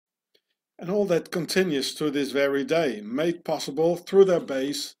And all that continues to this very day, made possible through their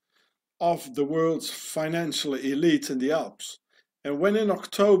base of the world's financial elite in the Alps. And when in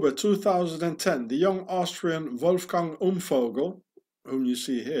October 2010 the young Austrian Wolfgang Umvogel, whom you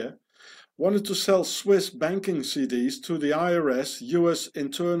see here, wanted to sell Swiss banking CDs to the IRS, US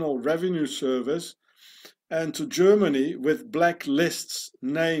Internal Revenue Service, and to Germany with black lists,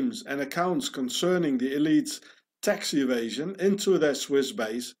 names and accounts concerning the elite's tax evasion into their Swiss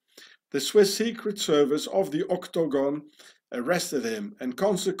base, the Swiss Secret Service of the Octagon arrested him, and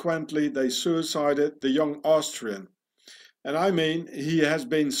consequently they suicided the young Austrian. And I mean, he has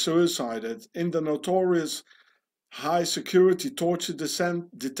been suicided in the notorious high security torture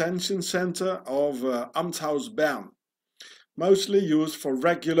detention center of Amtshaus Bern, mostly used for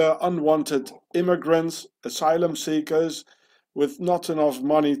regular unwanted immigrants, asylum seekers with not enough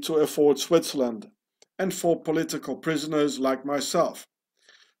money to afford Switzerland, and for political prisoners like myself.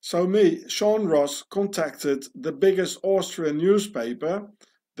 So me, Sean Ross, contacted the biggest Austrian newspaper,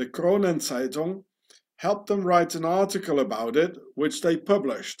 the Kronenzeitung, helped them write an article about it, which they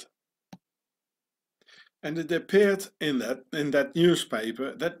published. And it appeared in that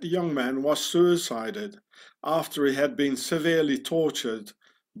newspaper that the young man was suicided after he had been severely tortured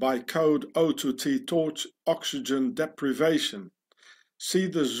by code O2T oxygen deprivation. See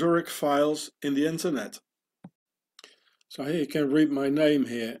the Zurich files in the internet. So here you can read my name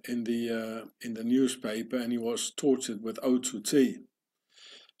here in the newspaper, and he was tortured with O2T.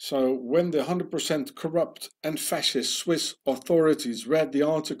 So when the 100% corrupt and fascist Swiss authorities read the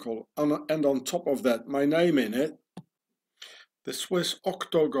article and on top of that my name in it, the Swiss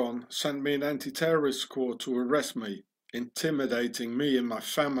Octagon sent me an anti-terrorist squad to arrest me, intimidating me and my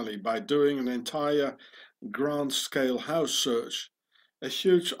family by doing an entire grand-scale house search, a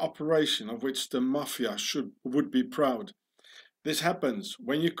huge operation of which the mafia would be proud. This happens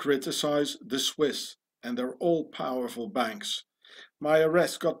when you criticize the Swiss and their all-powerful banks. My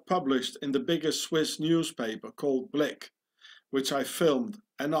arrest got published in the biggest Swiss newspaper called Blick, which I filmed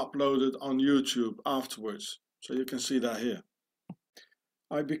and uploaded on YouTube afterwards, so you can see that here.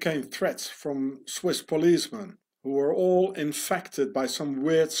 I became threats from Swiss policemen who were all infected by some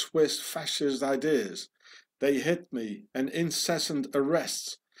weird Swiss fascist ideas. They hit me and incessant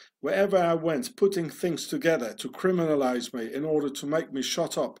arrests wherever I went, putting things together to criminalize me in order to make me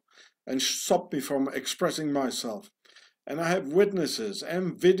shut up and stop me from expressing myself. And I have witnesses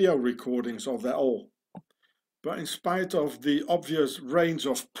and video recordings of that all. But in spite of the obvious range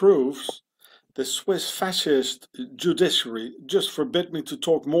of proofs, the Swiss fascist judiciary just forbid me to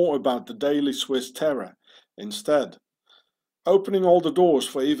talk more about the daily Swiss terror instead, opening all the doors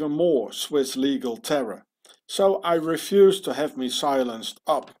for even more Swiss legal terror. So I refuse to have me silenced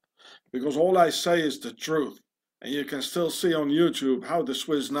up, because all I say is the truth. And you can still see on YouTube how the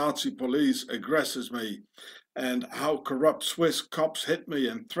Swiss Nazi police aggresses me, and how corrupt Swiss cops hit me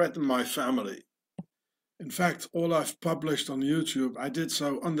and threaten my family. In fact, all I've published on YouTube, I did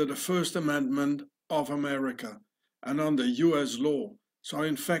so under the First Amendment of America and under US law. So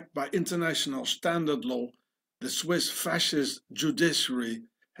in fact, by international standard law, the Swiss fascist judiciary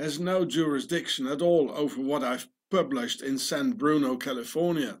has no jurisdiction at all over what I've published in San Bruno,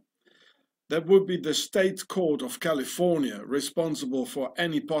 California. That would be the state court of California responsible for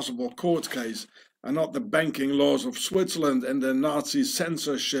any possible court case, and not the banking laws of Switzerland and their Nazi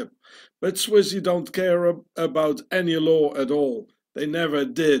censorship. But Swissy don't care about any law at all. They never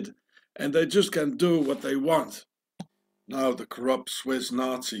did, and they just can do what they want. Now the corrupt Swiss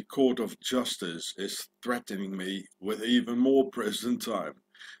Nazi Court of Justice is threatening me with even more prison time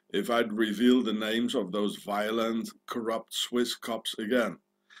if I'd reveal the names of those violent, corrupt Swiss cops again.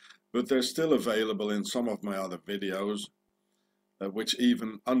 But they're still available in some of my other videos, which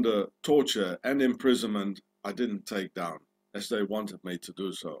even under torture and imprisonment I didn't take down, as they wanted me to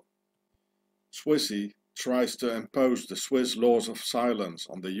do so. Swissy tries to impose the Swiss laws of silence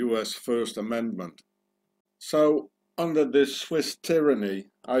on the US First Amendment. So, under this Swiss tyranny,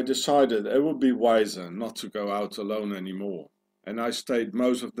 I decided it would be wiser not to go out alone anymore, and I stayed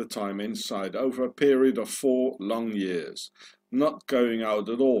most of the time inside over a period of 4 long years, not going out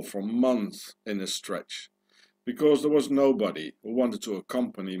at all for months in a stretch, because there was nobody who wanted to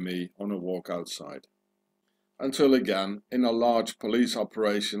accompany me on a walk outside. Until again, in a large police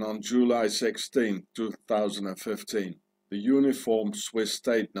operation on July 16, 2015, the uniformed Swiss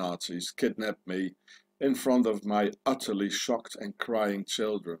state Nazis kidnapped me in front of my utterly shocked and crying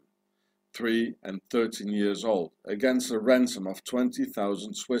children, 3 and 13 years old, against a ransom of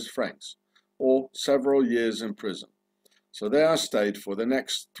 20,000 Swiss francs, or several years in prison. So there I stayed for the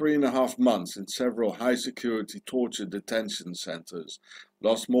next 3.5 months in several high-security torture detention centers,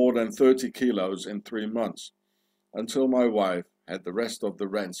 lost more than 30 kilos in 3 months, until my wife had the rest of the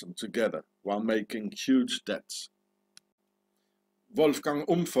ransom together while making huge debts. Wolfgang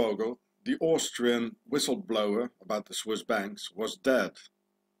Umvogel, the Austrian whistleblower about the Swiss banks, was dead,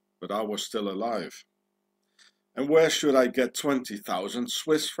 but I was still alive. And where should I get 20,000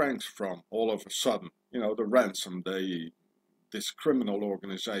 Swiss francs from all of a sudden? You know, the ransom this criminal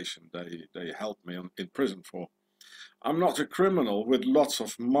organization they held me in prison for. I'm not a criminal with lots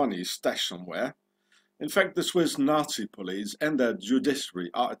of money stashed somewhere. In fact, the Swiss Nazi police and their judiciary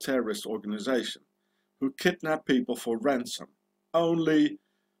are a terrorist organization who kidnap people for ransom, only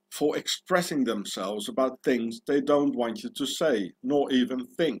for expressing themselves about things they don't want you to say, nor even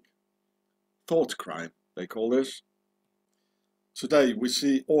think. Thought crime, they call this. Today we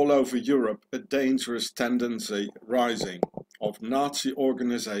see all over Europe a dangerous tendency rising of Nazi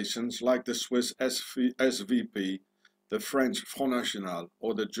organizations like the Swiss SVP, the French Front National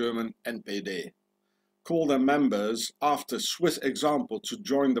or the German NPD. Call their members after Swiss example to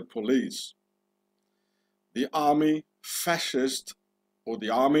join the police. The army, fascist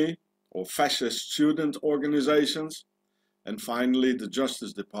student organizations, and finally the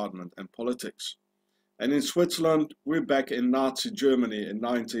Justice Department and politics. And in Switzerland, we're back in Nazi Germany in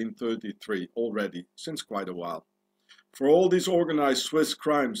 1933 already, since quite a while. For all these organized Swiss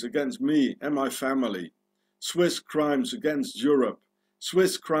crimes against me and my family, Swiss crimes against Europe,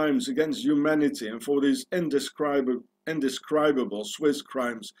 Swiss crimes against humanity, and for these indescribable Swiss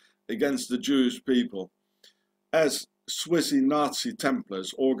crimes against the Jewish people, as Swissy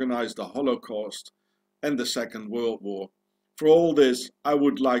NAZI-TEMPLARS organized the Holocaust and the Second World War. For all this, I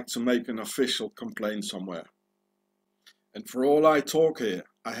would like to make an official complaint somewhere. And for all I talk here,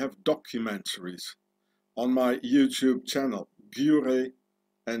 I have documentaries on my YouTube channel, Gure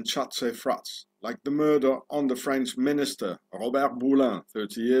and Chatse Frats, like the murder on the French minister Robert Boulin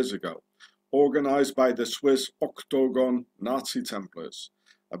 30 years ago, organized by the Swiss Octagon Nazi-Templars,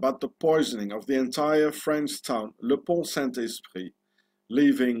 about the poisoning of the entire French town Le Pont Saint-Esprit,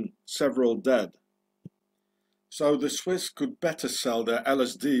 leaving several dead. So the Swiss could better sell their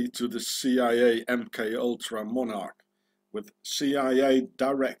LSD to the CIA MK-Ultra monarch, with CIA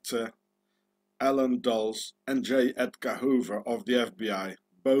Director Alan Dulles and J. Edgar Hoover of the FBI,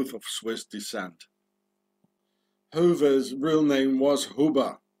 both of Swiss descent. Hoover's real name was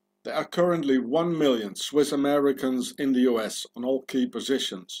Huber. There are currently 1 million Swiss Americans in the US on all key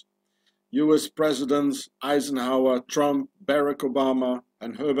positions. US Presidents Eisenhower, Trump, Barack Obama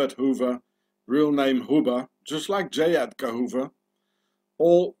and Herbert Hoover, real name Huber, just like J. Edgar Hoover,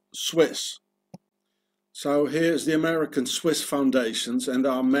 all Swiss. So here's the American Swiss foundations, and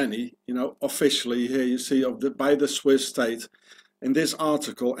there are many, you know, officially here you see by the Swiss state in this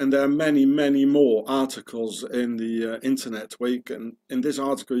article, and there are many, many more articles in the internet where you can, in this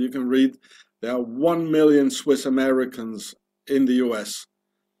article you can read there are 1 million Swiss Americans in the US.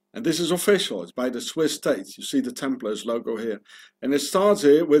 And this is official, it's by the Swiss state. You see the Templars logo here. And it starts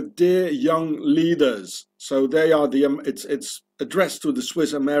here with Dear Young Leaders. So they are it's addressed to the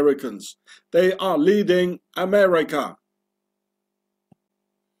Swiss Americans. They are leading America.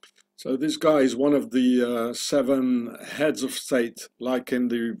 So this guy is one of the 7 heads of state, like in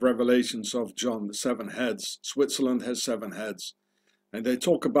the Revelations of John, the 7 heads. Switzerland has 7 heads. And they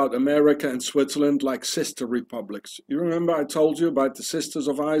talk about America and Switzerland like sister republics. You remember I told you about the Sisters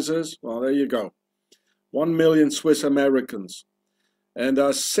of Isis? Well, there you go. 1 million Swiss Americans. And there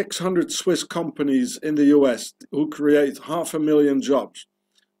are 600 Swiss companies in the US who create 500,000 jobs.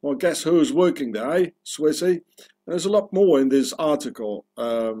 Well, guess who's working there, eh? Swissy? There's a lot more in this article,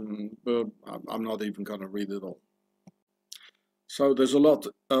 but I'm not even going to read it all. So there's a lot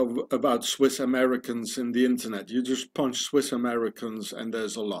about Swiss Americans in the internet. You just punch Swiss Americans and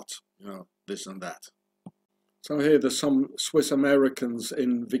there's a lot, you know, this and that. So here there's some Swiss Americans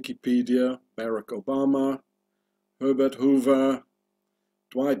in Wikipedia: Barack Obama, Herbert Hoover,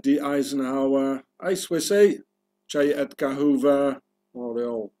 Dwight D. Eisenhower, hey Swissy, J. Edgar Hoover.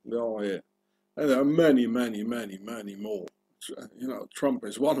 Well, they're all here. And there are many, many, many, many more. You know, Trump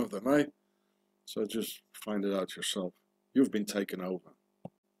is one of them, eh? So just find it out yourself. You've been taken over.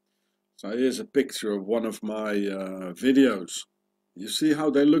 So here's a picture of one of my videos. You see how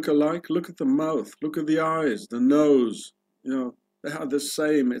they look alike? Look at the mouth, look at the eyes, the nose. You know, they are the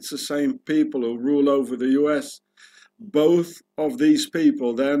same. It's the same people who rule over the US. Both of these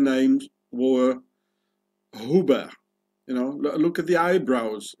people, their names were Huber. You know, look at the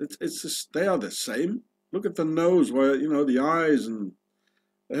eyebrows. It's just, they are the same. Look at the nose, where, you know, the eyes, and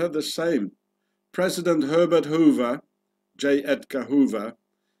they are the same. President Herbert Hoover J. Edgar Hoover,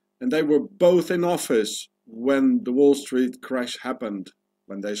 and they were both in office when the Wall Street crash happened,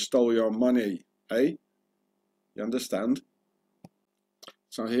 when they stole your money, eh? You understand?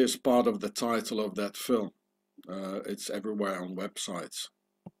 So here's part of the title of that film. It's everywhere on websites.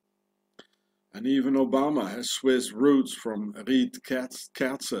 And even Obama has Swiss roots from Ried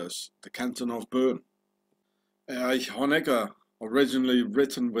Kerzers, the canton of Bern. Erich Honecker, originally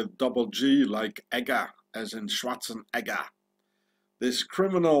written with double G like Egger, as in Schwarzenegger. This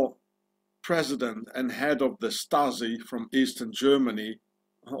criminal president and head of the Stasi from Eastern Germany,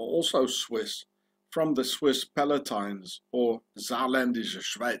 also Swiss, from the Swiss Palatines or Saarländische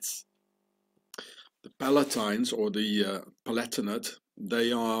Schweiz. The Palatines, or the Palatinate,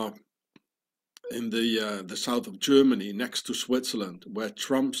 they are in the south of Germany, next to Switzerland, where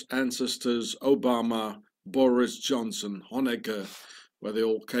Trump's ancestors, Obama, Boris Johnson, Honecker, where they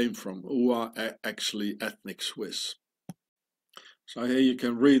all came from, who are actually ethnic Swiss. So here you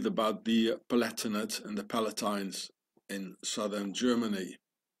can read about the Palatinate and the Palatines in southern Germany.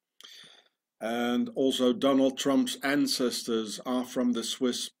 And also Donald Trump's ancestors are from the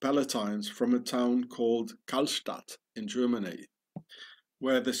Swiss Palatines, from a town called Kallstadt in Germany,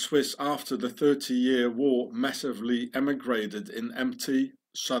 where the Swiss after the 30-year war massively emigrated in empty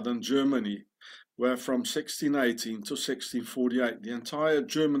southern Germany, where from 1618 to 1648 the entire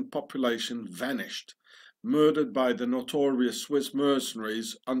German population vanished, murdered by the notorious Swiss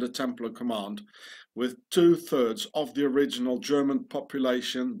mercenaries under Templar command, with 2/3 of the original German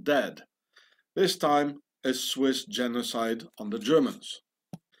population dead. This time a Swiss genocide on the Germans.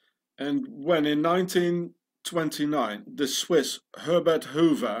 And when in 1929 the Swiss Herbert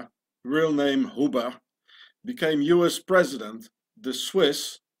Hoover, real name Huber, became US president, the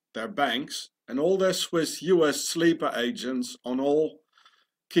Swiss, their banks, and all their Swiss US sleeper agents on all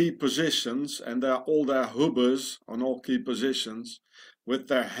key positions, and all their Hubers on all key positions, with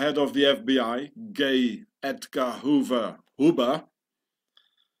their head of the FBI, J. Edgar Hoover,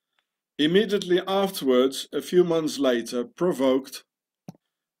 immediately afterwards, a few months later, provoked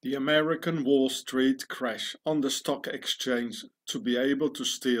the American Wall Street crash on the stock exchange to be able to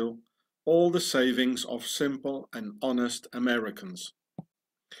steal all the savings of simple and honest Americans.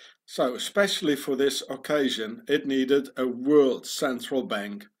 So, especially for this occasion, it needed a world central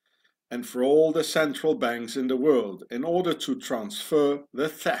bank, and for all the central banks in the world, in order to transfer the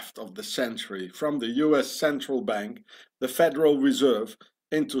theft of the century from the US Central Bank, the Federal Reserve,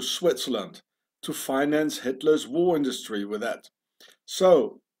 into Switzerland, to finance Hitler's war industry with that.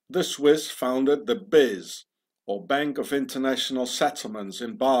 So, the Swiss founded the BIS, or Bank of International Settlements,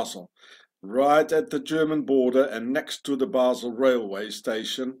 in Basel, right at the German border and next to the Basel railway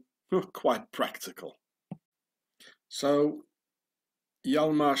station. Quite practical. So,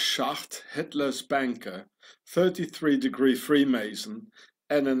 Hjalmar Schacht, Hitler's banker, 33-degree Freemason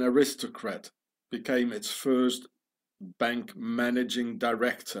and an aristocrat, became its first bank managing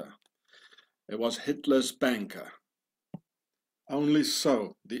director. It was Hitler's banker. Only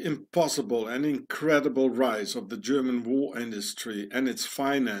so, the impossible and incredible rise of the German war industry and its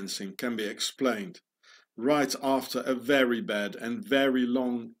financing can be explained, right after a very bad and very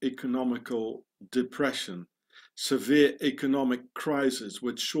long economical depression, severe economic crisis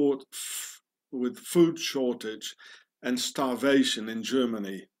with food shortage and starvation in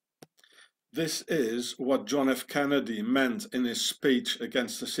Germany. This is what John F. Kennedy meant in his speech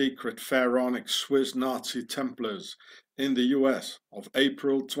against the secret pharaonic Swiss Nazi-Templars in the US of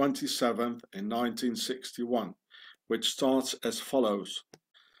April 27th in 1961, which starts as follows.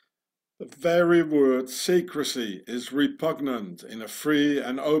 The very word secrecy is repugnant in a free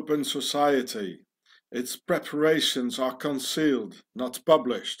and open society. Its preparations are concealed, not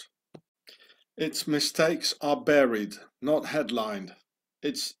published. Its mistakes are buried, not headlined.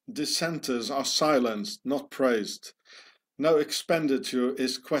 Its dissenters are silenced, not praised. No expenditure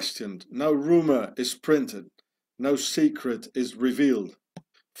is questioned, no rumor is printed, no secret is revealed.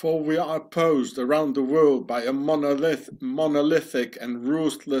 For we are opposed around the world by a monolithic and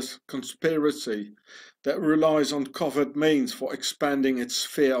ruthless conspiracy that relies on covert means for expanding its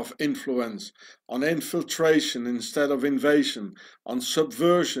sphere of influence, on infiltration instead of invasion, on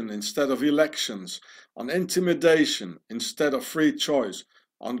subversion instead of elections, on intimidation instead of free choice,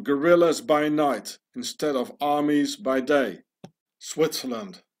 on guerrillas by night instead of armies by day.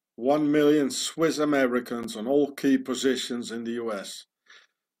 Switzerland, 1 million Swiss Americans on all key positions in the US.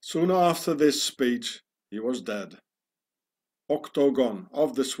 Soon after this speech, he was dead. Octagon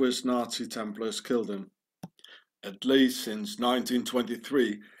of the Swiss Nazi-Templars killed him. At least since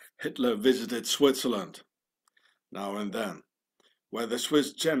 1923, Hitler visited Switzerland, now and then, where the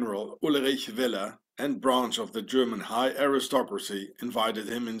Swiss general Ulrich Wille and branch of the German high aristocracy invited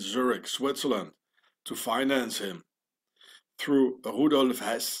him in Zurich, Switzerland, to finance him through Rudolf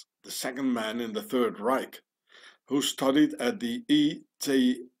Hess, the second man in the Third Reich, who studied at the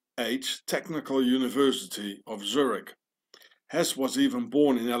ETH Technical University of Zurich. Hess was even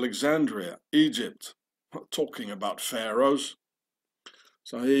born in Alexandria, Egypt. Talking about pharaohs.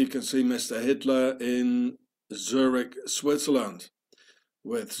 So here you can see Mr. Hitler in Zurich, Switzerland,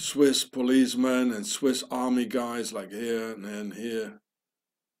 with Swiss policemen and Swiss army guys like here and here.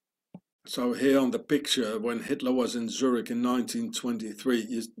 So here on the picture, when Hitler was in Zurich in 1923,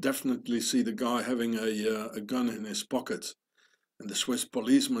 you definitely see the guy having a gun in his pocket. And the Swiss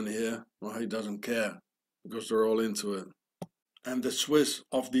policeman here, well, he doesn't care, because they're all into it. And the Swiss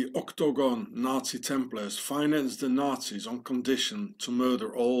of the Octagon Nazi-Templars financed the Nazis on condition to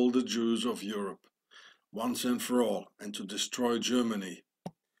murder all the Jews of Europe, once and for all, and to destroy Germany.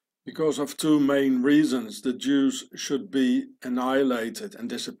 Because of two main reasons, the Jews should be annihilated and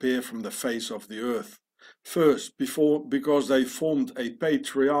disappear from the face of the earth. First, because they formed a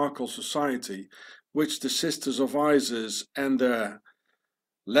patriarchal society, which the sisters of ISIS and their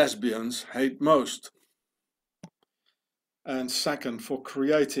lesbians hate most. And second, for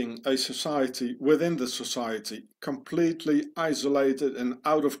creating a society within the society, completely isolated and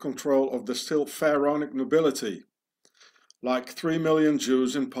out of control of the still pharaonic nobility. Like 3 million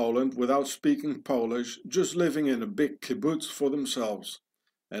Jews in Poland without speaking Polish, just living in a big kibbutz for themselves.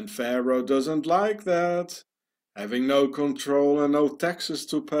 And Pharaoh doesn't like that, having no control and no taxes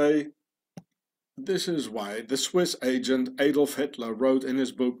to pay. This is why the Swiss agent Adolf Hitler wrote in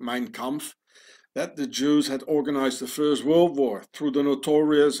his book Mein Kampf that the Jews had organized the First World War through the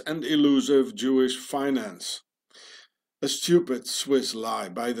notorious and elusive Jewish finance. A stupid Swiss lie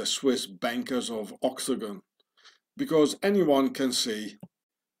by the Swiss bankers of Octagon, because anyone can see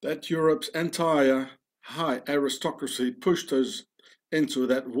that Europe's entire high aristocracy pushed us into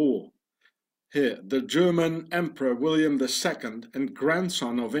that war. Here, the German Emperor William II and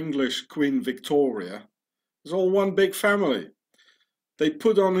grandson of English Queen Victoria is all one big family. They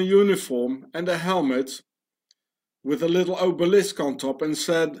put on a uniform and a helmet with a little obelisk on top and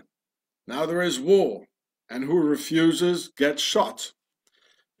said, "Now there is war, and who refuses gets shot."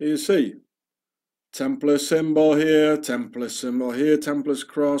 Here you see, Templar symbol here, Templar's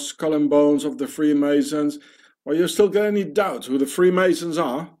cross, skull and bones of the Freemasons. Well, you still got any doubt who the Freemasons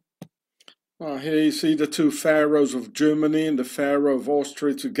are? Well, here you see the two pharaohs of Germany and the pharaoh of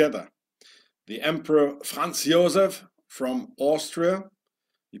Austria together. The Emperor Franz Joseph from Austria.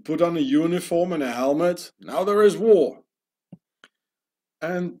 He put on a uniform and a helmet. Now there is war.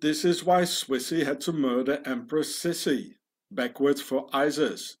 And this is why Swissy had to murder Empress Sissi, backwards for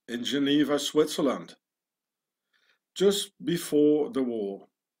ISIS, in Geneva, Switzerland, just before the war,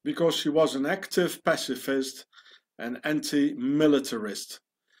 because she was an active pacifist and anti-militarist.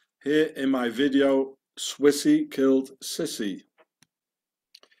 Here in my video, Swissy killed Sissi.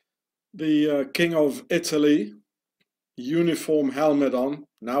 The King of Italy, uniform, helmet on,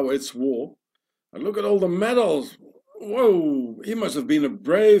 now it's war. And look at all the medals. Whoa, he must have been a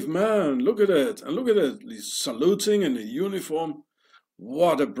brave man. Look at it. And look at it. He's saluting in a uniform.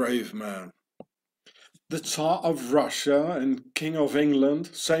 What a brave man. The Tsar of Russia and King of England,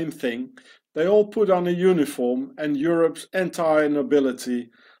 same thing. They all put on a uniform, and Europe's entire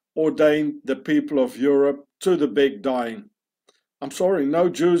nobility ordained the people of Europe to the big dying. I'm sorry, no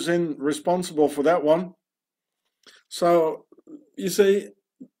Jews responsible for that one. So, you see,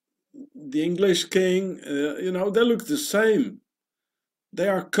 the English king, you know, they look the same. They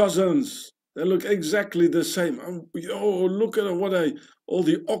are cousins. They look exactly the same. Oh, look at all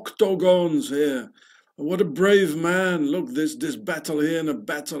the octagons here. What a brave man. Look, this battle here and a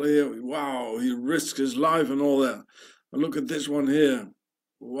battle here. Wow, he risks his life and all that. And look at this one here.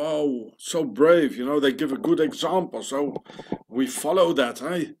 Wow, so brave. You know, they give a good example. So we follow that,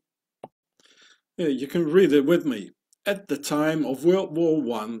 eh? Yeah, you can read it with me. At the time of World War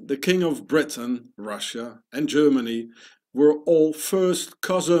I, the King of Britain, Russia, and Germany were all first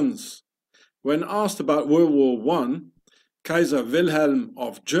cousins. When asked about World War I, Kaiser Wilhelm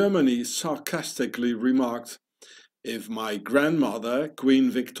of Germany sarcastically remarked, "If my grandmother,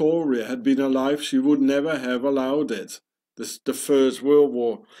 Queen Victoria, had been alive, she would never have allowed it." This is the First World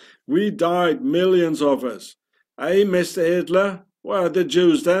War. We died, millions of us. Hey, Mr. Hitler, where are the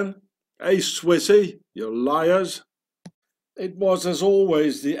Jews then? Hey, Swissy, you liars. It was, as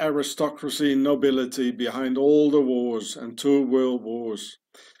always, the aristocracy and nobility behind all the wars and 2 world wars.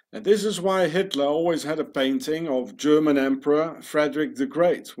 And this is why Hitler always had a painting of German Emperor Frederick the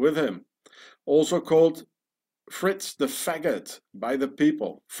Great with him, also called Fritz the Faggot by the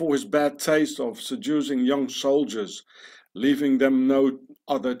people for his bad taste of seducing young soldiers, leaving them no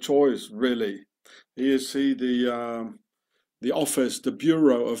other choice, really. Here you see the office, the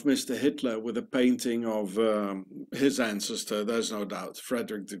bureau of Mr. Hitler with a painting of his ancestor, there's no doubt,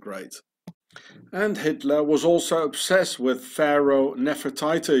 Frederick the Great. And Hitler was also obsessed with Pharaoh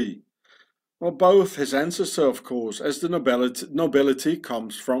Nefertiti. Well, both his ancestor, of course, as the nobility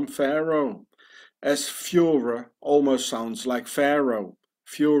comes from Pharaoh. As Führer almost sounds like Pharaoh.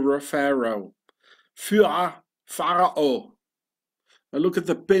 Führer, Pharaoh. Führer, Pharaoh. Now look at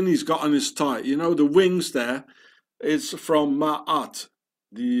the pin he's got on his tie. You know, the wings there, it's from Ma'at.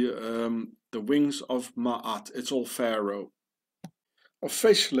 The wings of Ma'at. It's all Pharaoh.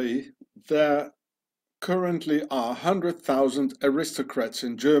 Officially, there currently are 100,000 aristocrats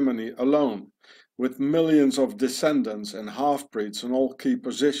in Germany alone, with millions of descendants and half-breeds in all key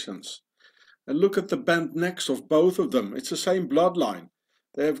positions. And look at the bent necks of both of them. It's the same bloodline.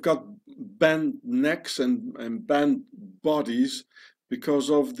 They have got bent necks and bent bodies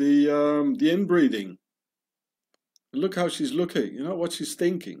because of the inbreeding. Look how she's looking. You know what she's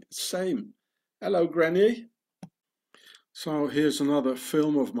thinking. It's the same. Hello, Granny. So here's another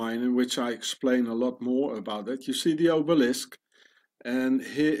film of mine in which I explain a lot more about it. You see the obelisk, and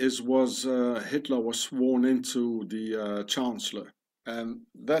here was Hitler was sworn into the Chancellor, and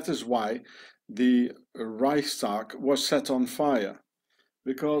that is why the Reichstag was set on fire,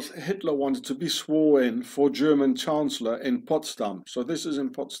 because Hitler wanted to be sworn in for German Chancellor in Potsdam. So this is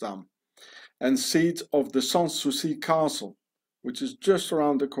in Potsdam, and seat of the Sanssouci Castle, which is just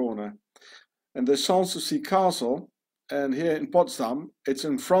around the corner. And the Sanssouci Castle, and here in Potsdam, it's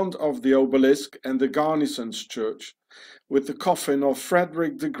in front of the obelisk and the Garnison's church, with the coffin of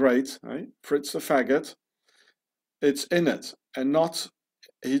Frederick the Great, Fritz the Faggot. It's in it, and not,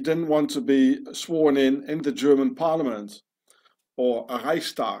 he didn't want to be sworn in the German parliament, or a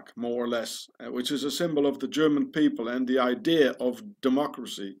Reichstag, more or less, which is a symbol of the German people and the idea of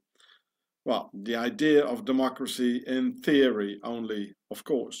democracy. Well, the idea of democracy in theory only, of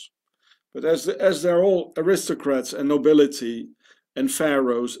course. But as they're all aristocrats and nobility and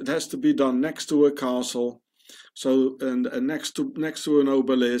pharaohs, it has to be done next to a castle, so and next to an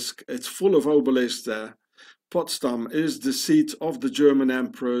obelisk. It's full of obelisks there. Potsdam is the seat of the German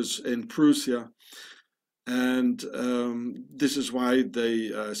emperors in Prussia, and this is why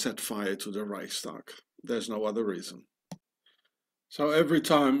they set fire to the Reichstag. There's no other reason. So every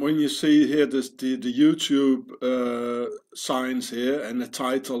time when you see here the YouTube signs here and the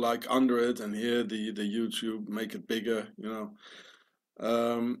title like under it, and here the YouTube, make it bigger, you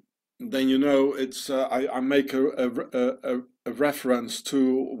know, then you know it's I make a reference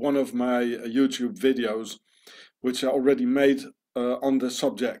to one of my YouTube videos which I already made on the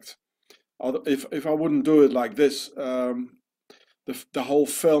subject. If I wouldn't do it like this, the whole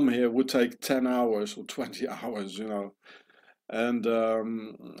film here would take 10 hours or 20 hours, you know. And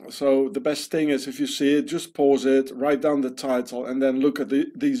so the best thing is, if you see it, just pause it, write down the title, and then look at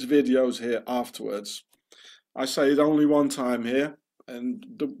these videos here afterwards. I say it only one time here, and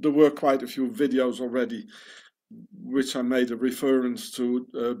there were quite a few videos already which I made a reference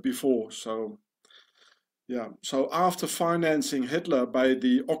to before. So yeah, so after financing Hitler by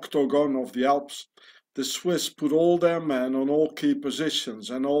the Octagon of the Alps, the Swiss put all their men on all key positions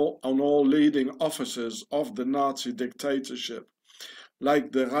and on all leading offices of the Nazi dictatorship,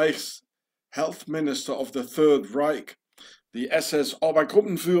 like the Reichs Health Minister of the Third Reich, the SS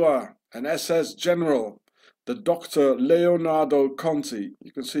Obergruppenführer, an SS General, the Dr. Leonardo Conti,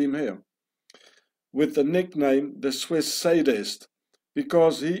 you can see him here, with the nickname the Swiss Sadist,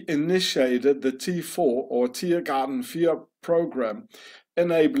 because he initiated the T4 or Tiergarten 4 program,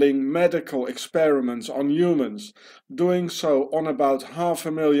 enabling medical experiments on humans, doing so on about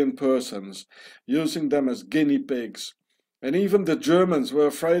 500,000 persons, using them as guinea pigs. And even the Germans were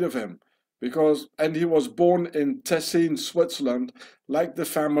afraid of him, and he was born in Tessin, Switzerland, like the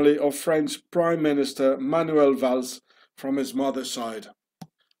family of French Prime Minister Manuel Valls from his mother's side.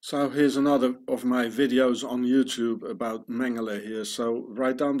 So here's another of my videos on YouTube about Mengele here. So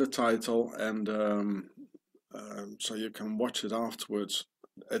write down the title, and so you can watch it afterwards.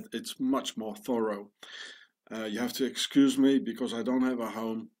 It's much more thorough. You have to excuse me because I don't have a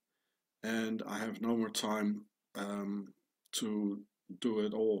home and I have no more time to do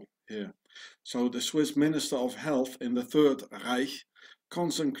it all here. So the Swiss Minister of Health in the Third Reich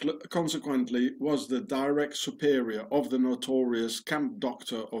consequently was the direct superior of the notorious camp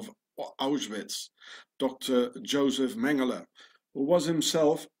doctor of Auschwitz, Dr. Joseph Mengele, who was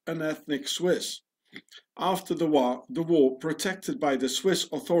himself an ethnic Swiss. After the war, protected by the Swiss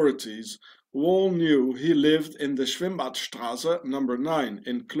authorities, who all knew he lived in the Schwimmbadstraße number 9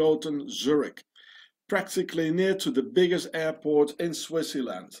 in Kloten, Zurich, practically near to the biggest airport in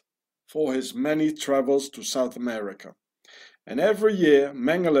Switzerland, for his many travels to South America. And every year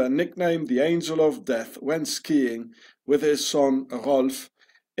Mengele, nicknamed the Angel of Death, went skiing with his son Rolf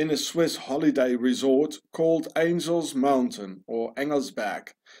in a Swiss holiday resort called Angel's Mountain or Engelsberg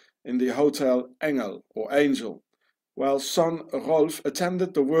in the Hotel Engel or Angel, while son Rolf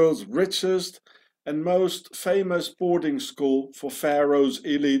attended the world's richest and most famous boarding school for Pharaoh's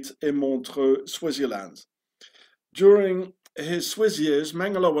elite in Montreux, Switzerland. During his Swiss years,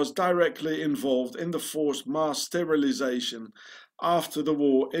 Mengele was directly involved in the forced mass sterilization after the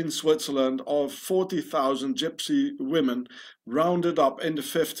war in Switzerland of 40,000 gypsy women rounded up in the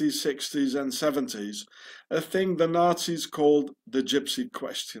 50s, 60s and 70s, a thing the Nazis called the Gypsy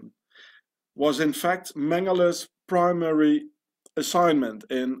Question. Was in fact Mengele's primary assignment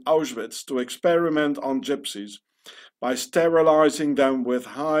in Auschwitz to experiment on gypsies by sterilizing them with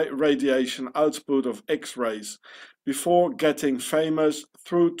high radiation output of X-rays before getting famous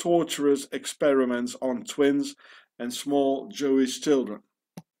through torturous experiments on twins and small Jewish children.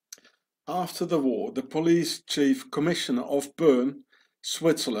 After the war, the police chief commissioner of Bern,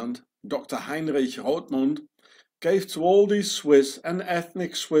 Switzerland, Dr. Heinrich Rothmund, gave to all these Swiss and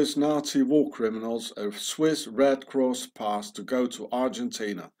ethnic Swiss Nazi war criminals a Swiss Red Cross pass to go to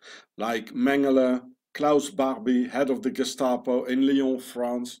Argentina, like Mengele, Klaus Barbie, head of the Gestapo in Lyon,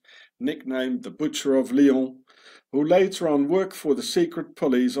 France, nicknamed the Butcher of Lyon, who later on worked for the secret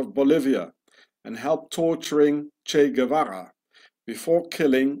police of Bolivia and helped torturing Che Guevara before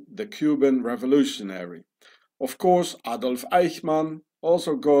killing the Cuban revolutionary. Of course, Adolf Eichmann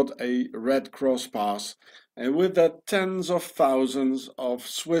also got a Red Cross pass, and with that tens of thousands of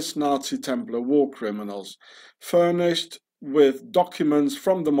Swiss Nazi-Templar war criminals furnished with documents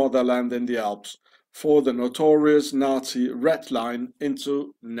from the motherland in the Alps for the notorious Nazi Red Line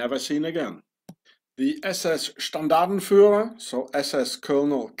into never seen again. The SS Standartenführer, so SS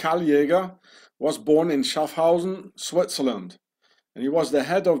Colonel Kalljäger, was born in Schaffhausen, Switzerland, and he was the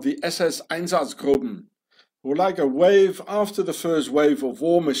head of the SS Einsatzgruppen, who, like a wave after the first wave of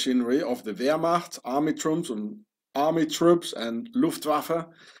war machinery of the Wehrmacht, army troops and Luftwaffe,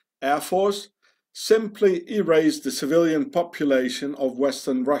 Air Force, simply erased the civilian population of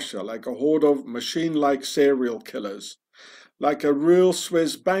Western Russia like a horde of machine-like serial killers. Like a real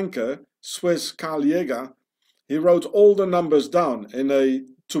Swiss banker, Swiss Kalljäger, he wrote all the numbers down in a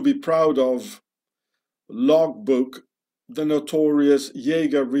to be proud of logbook, the notorious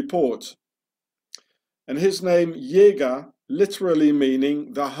Jäger report. And his name Jäger literally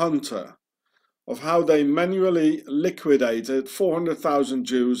meaning the hunter, of how they manually liquidated 400,000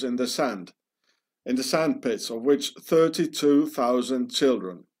 Jews in the sand pits, of which 32,000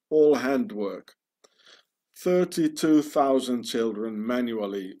 children, all handwork. 32,000 children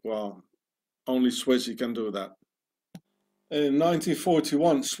manually. Well, only Swissy can do that. In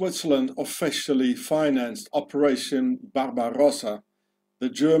 1941, Switzerland officially financed Operation Barbarossa, the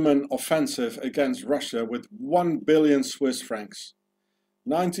German offensive against Russia, with 1 billion Swiss francs.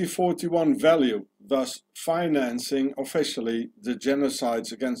 1941 value, thus financing officially the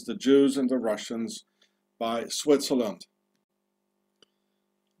genocides against the Jews and the Russians by Switzerland.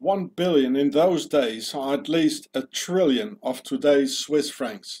 1 billion in those days are at least a trillion of today's Swiss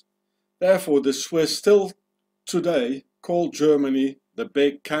francs. Therefore, the Swiss still today call Germany the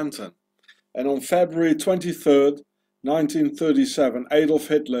Big Canton. And on February 23rd, 1937, Adolf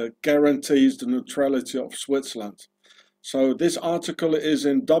Hitler guarantees the neutrality of Switzerland. So this article is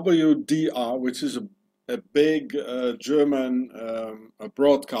in WDR, which is a big German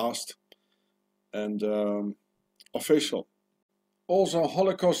broadcast and official. Also,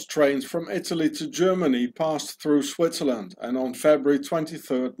 Holocaust trains from Italy to Germany passed through Switzerland, and on February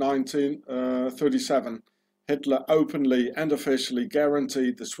 23rd, 1937, Hitler openly and officially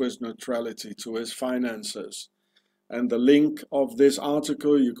guaranteed the Swiss neutrality to his financiers. And the link of this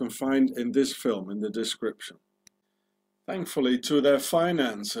article you can find in this film in the description. Thankfully to their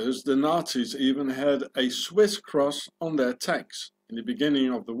financiers, the Nazis even had a Swiss cross on their tanks in the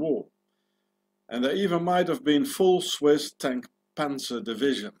beginning of the war. And there even might have been full Swiss tank panzer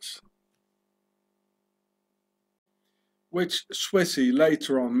divisions, which Swissy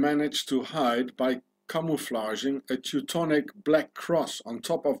later on managed to hide by camouflaging a Teutonic black cross on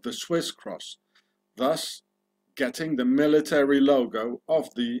top of the Swiss cross, thus getting the military logo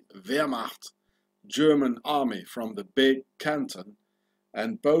of the Wehrmacht, German army, from the Big Canton,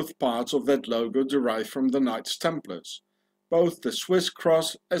 and both parts of that logo derive from the Knights Templars, both the Swiss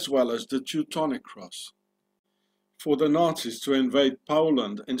cross as well as the Teutonic cross. For the Nazis to invade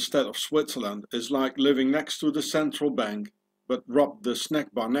Poland instead of Switzerland is like living next to the central bank, but rob the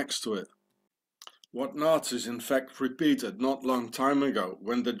snack bar next to it. What Nazis in fact repeated not long time ago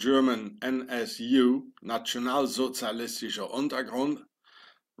when the German NSU, Nationalsozialistischer Untergrund,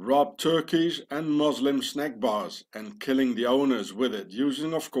 robbed Turkish and Muslim snack bars and killing the owners with it,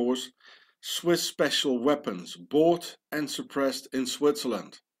 using of course Swiss special weapons bought and suppressed in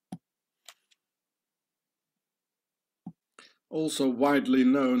Switzerland. Also widely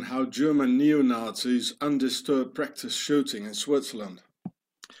known how German neo-Nazis undisturbed practiced shooting in Switzerland.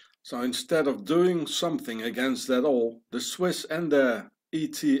 So instead of doing something against that all, the Swiss and their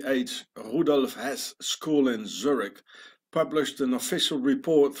ETH Rudolf Hess School in Zurich published an official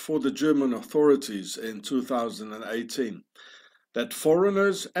report for the German authorities in 2018 that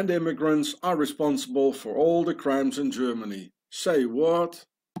foreigners and immigrants are responsible for all the crimes in Germany. Say what?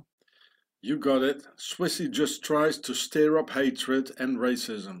 You got it. Swissy just tries to stir up hatred and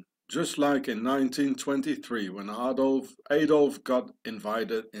racism, just like in 1923 when Adolf got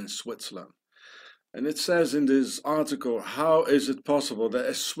invited in Switzerland. And it says in this article, how is it possible that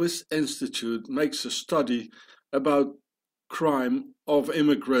a Swiss institute makes a study about crime of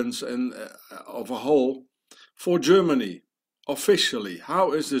immigrants and of a whole for Germany officially?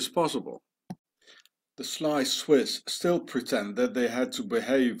 How is this possible? The sly Swiss still pretend that they had to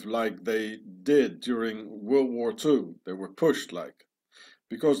behave like they did during World War II. They were pushed like,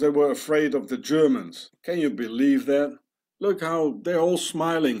 because they were afraid of the Germans. Can you believe that? Look how they're all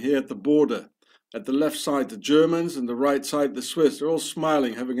smiling here at the border. At the left side the Germans and the right side the Swiss. They're all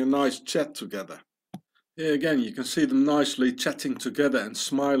smiling, having a nice chat together. Here again you can see them nicely chatting together and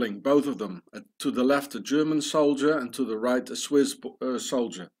smiling, both of them. To the left a German soldier and to the right a Swiss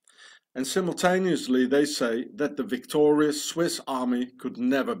soldier. And simultaneously they say that the victorious Swiss army could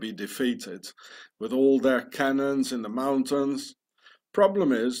never be defeated, with all their cannons in the mountains.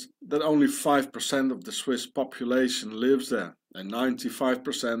 Problem is that only 5% of the Swiss population lives there, and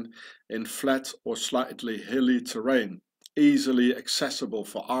 95% in flat or slightly hilly terrain, easily accessible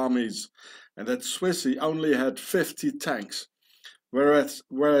for armies, and that Swissy only had 50 tanks, whereas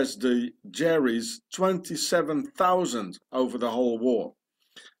the Jerry's 27,000 over the whole war,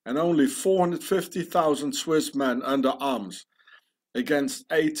 and only 450,000 Swiss men under arms against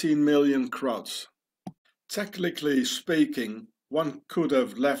 18 million Croats. Technically speaking, one could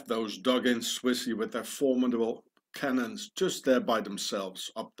have left those dug-in Swissy with their formidable cannons just there by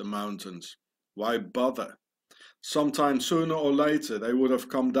themselves up the mountains. Why bother? Sometime sooner or later they would have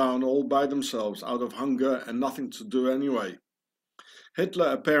come down all by themselves out of hunger and nothing to do anyway.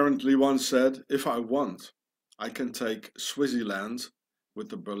 Hitler apparently once said, if I want, I can take Switzerland with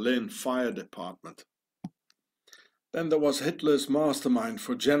the Berlin Fire Department. Then there was Hitler's mastermind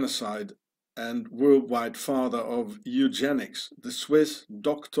for genocide and worldwide father of eugenics, the Swiss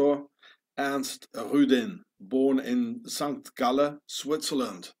Dr. Ernst Rudin, born in St. Gallen,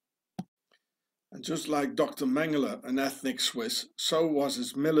 Switzerland. And just like Dr. Mengele, an ethnic Swiss, so was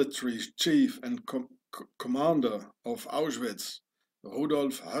his military chief and commander of Auschwitz,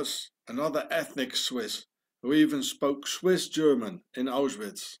 Rudolf Hess, another ethnic Swiss, who even spoke Swiss German in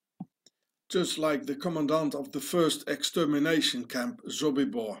Auschwitz. Just like the commandant of the first extermination camp,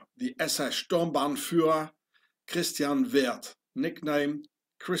 Sobibor, the SS Sturmbahnführer Christian Wert, nicknamed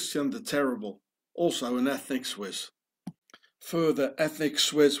Christian the Terrible, also an ethnic Swiss. Further ethnic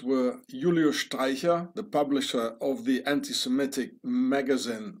Swiss were Julius Streicher, the publisher of the anti-Semitic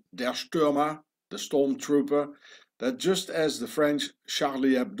magazine Der Stürmer, the Stormtrooper, that just as the French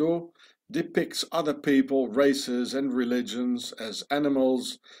Charlie Hebdo depicts other people, races and religions as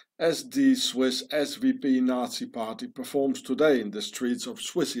animals, as the Swiss SVP Nazi Party performs today in the streets of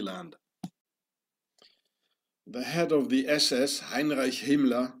Switzerland. The head of the SS, Heinrich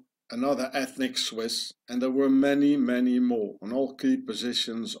Himmler, another ethnic Swiss, and there were many, many more on all key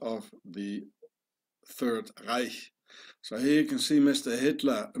positions of the Third Reich. So here you can see Mr.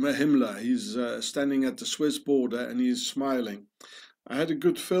 Himmler, he's standing at the Swiss border and he's smiling. I had a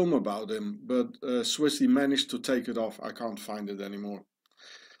good film about him, but Swissy managed to take it off. I can't find it anymore.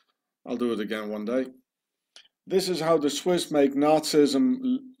 I'll do it again one day. This is how the Swiss make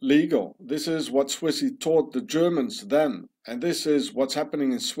Nazism legal. This is what Swissy taught the Germans then. And this is what's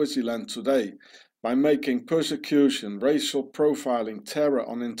happening in Switzerland today. By making persecution, racial profiling, terror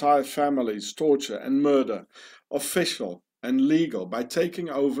on entire families, torture and murder official and legal. By taking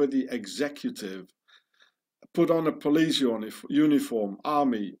over the executive, put on a police uniform,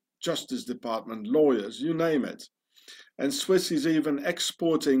 army, justice department, lawyers, you name it. And Swiss is even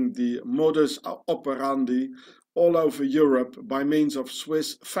exporting the modus operandi all over Europe by means of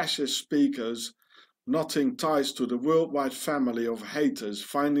Swiss fascist speakers knotting ties to the worldwide family of haters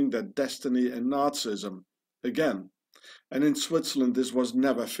finding their destiny in Nazism again. And in Switzerland this was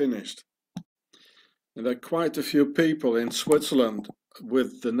never finished. And there are quite a few people in Switzerland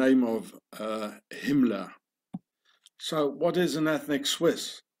with the name of Himmler. So what is an ethnic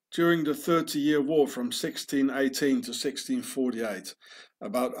Swiss? During the 30-year war from 1618 to 1648,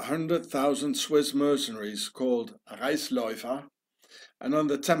 about 100,000 Swiss mercenaries called Reisläufer and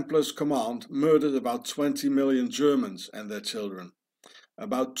under Templars' command murdered about 20 million Germans and their children.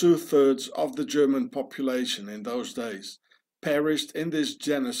 About 2/3 of the German population in those days perished in this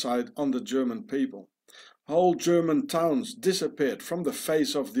genocide on the German people. Whole German towns disappeared from the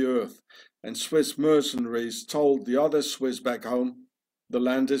face of the earth, and Swiss mercenaries told the other Swiss back home, "The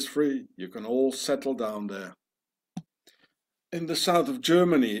land is free, you can all settle down there." In the south of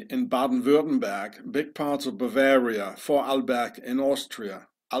Germany, in Baden-Württemberg, big parts of Bavaria, Vorarlberg in Austria,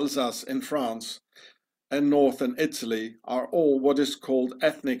 Alsace in France, and northern Italy are all what is called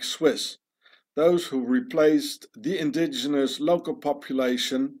ethnic Swiss, those who replaced the indigenous local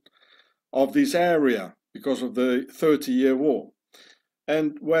population of this area because of the 30-year war,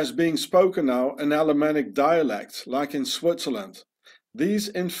 and was being spoken now an Alemannic dialect like in Switzerland. These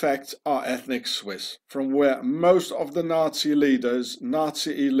in fact are ethnic Swiss, from where most of the Nazi leaders,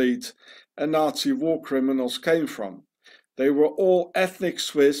 Nazi elite and Nazi war criminals came from. They were all ethnic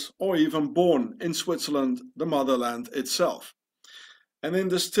Swiss or even born in Switzerland, the motherland itself. And in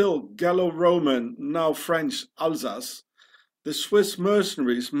the still Gallo-Roman, now French Alsace, the Swiss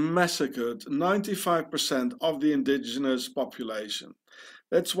mercenaries massacred 95% of the indigenous population.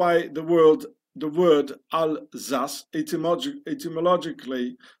 That's why the word Alsace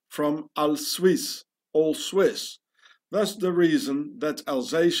etymologically from Al-Suisse, all Swiss. Thus the reason that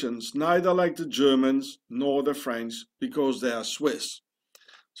Alsatians neither like the Germans nor the French because they are Swiss.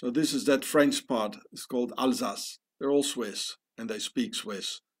 So this is that French part, it's called Alsace. They're all Swiss and they speak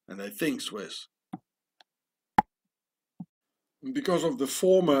Swiss and they think Swiss. Because of the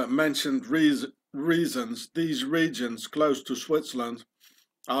former mentioned reasons, these regions close to Switzerland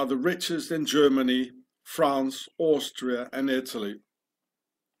are the richest in Germany, France, Austria and Italy.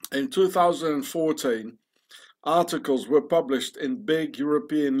 In 2014, articles were published in big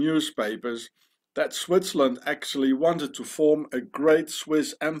European newspapers that Switzerland actually wanted to form a great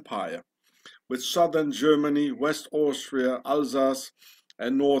Swiss empire, with southern Germany, West Austria, Alsace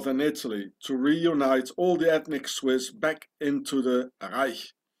and northern Italy to reunite all the ethnic Swiss back into the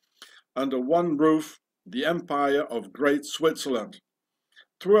Reich. Under one roof, the Empire of Great Switzerland.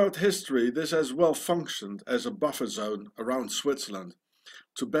 Throughout history, this has well functioned as a buffer zone around Switzerland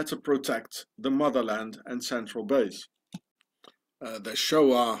to better protect the motherland and central base. The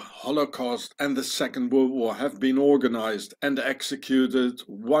Shoah, Holocaust and the Second World War have been organized and executed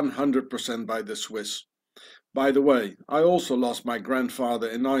 100% by the Swiss. By the way, I also lost my grandfather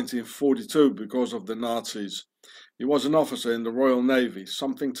in 1942 because of the Nazis. He was an officer in the Royal Navy,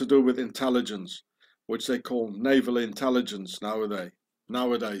 something to do with intelligence, which they call naval intelligence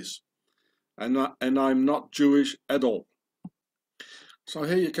nowadays. And I'm not Jewish at all. So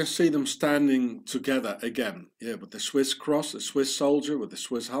here you can see them standing together again, here with the Swiss cross, the Swiss soldier with the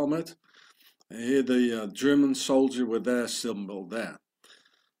Swiss helmet, and here the German soldier with their symbol there.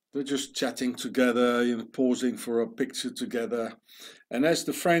 They're just chatting together, you know, pausing for a picture together. And as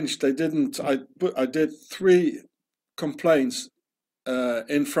the French, they didn't. I did 3 complaints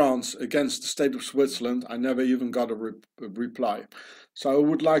in France against the state of Switzerland. I never even got a reply. So I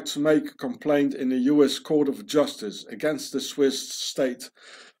would like to make a complaint in the US Court of Justice against the Swiss state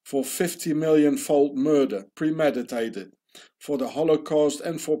for 50 million-fold murder, premeditated, for the Holocaust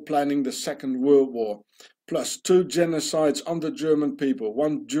and for planning the Second World War, plus 2 genocides on the German people,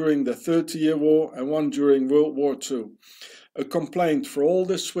 one during the 30-year war and one during World War II. A complaint for all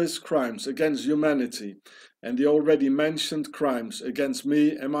the Swiss crimes against humanity and the already mentioned crimes against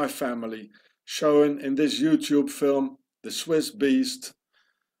me and my family, shown in this YouTube film, The Swiss Beast,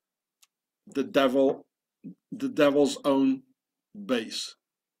 the devil's own base.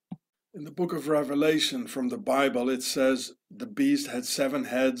 In the book of Revelation from the Bible, it says the beast had 7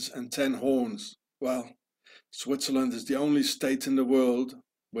 heads and 10 horns. Well, Switzerland is the only state in the world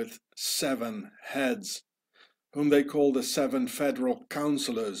with 7 heads, whom they call the 7 federal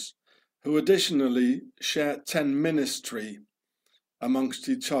councillors, who additionally share 10 ministry amongst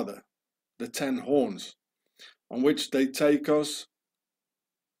each other, the 10 horns, on which they take us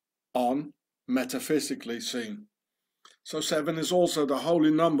on, metaphysically seen. So 7 is also the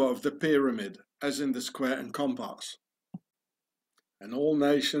holy number of the pyramid, as in the square and compass. And all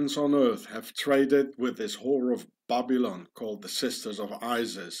nations on earth have traded with this whore of Babylon, called the Sisters of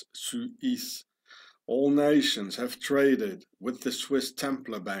Isis, Suis, All nations have traded with the Swiss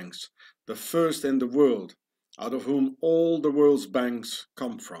Templar banks, the first in the world, out of whom all the world's banks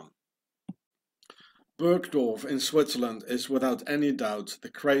come from. Bergdorf in Switzerland is without any doubt the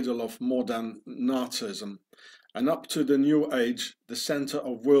cradle of modern Nazism, and up to the New Age the center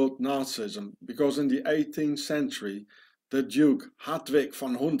of world Nazism, because in the 18th century the Duke Hadwig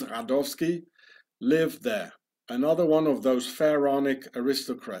von Hund-Radowski lived there, another one of those pharaonic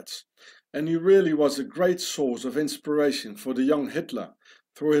aristocrats, and he really was a great source of inspiration for the young Hitler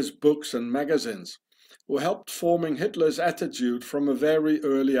through his books and magazines, who helped forming Hitler's attitude from a very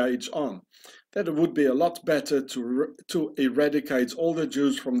early age on, that it would be a lot better to eradicate all the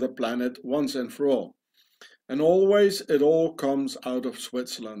Jews from the planet once and for all. And always it all comes out of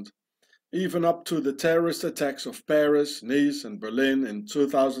Switzerland, even up to the terrorist attacks of Paris, Nice and Berlin in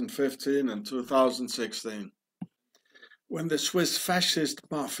 2015 and 2016. When the Swiss fascist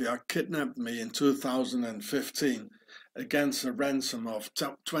mafia kidnapped me in 2015 against a ransom of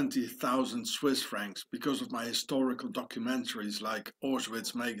 20,000 Swiss francs because of my historical documentaries like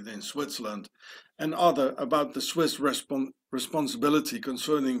Auschwitz Made in Switzerland and other about the Swiss responsibility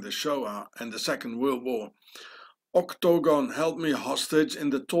concerning the Shoah and the Second World War, Octagon held me hostage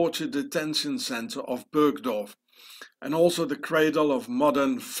in the torture detention center of Bergdorf, and also the cradle of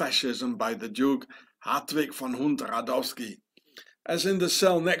modern fascism by the Duke Hadwig von Hund-Radowski. As in the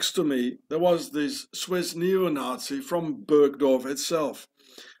cell next to me, there was this Swiss neo-Nazi from Bergdorf itself,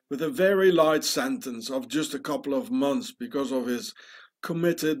 with a very light sentence of just a couple of months because of his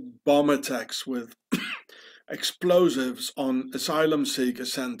committed bomb attacks with explosives on asylum seeker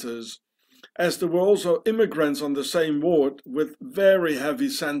centers, as there were also immigrants on the same ward with very heavy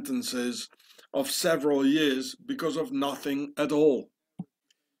sentences of several years because of nothing at all.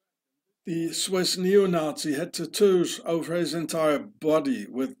 The Swiss neo-Nazi had tattoos over his entire body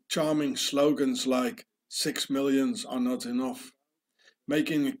with charming slogans like 6 millions are not enough,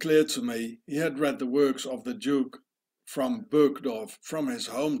 making it clear to me he had read the works of the Duke from Bergdorf, from his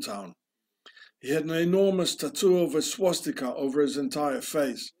hometown. He had an enormous tattoo of a swastika over his entire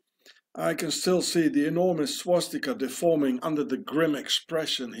face. I can still see the enormous swastika deforming under the grim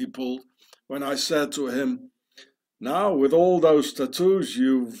expression he pulled when I said to him, "Now, with all those tattoos,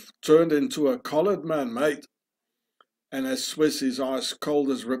 you've turned into a colored man, mate." And as Swissies are as cold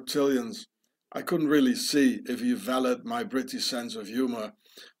as reptilians, I couldn't really see if he valued my British sense of humor,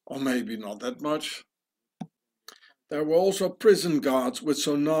 or maybe not that much. There were also prison guards with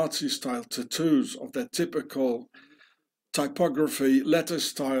some Nazi-style tattoos of their typical typography letter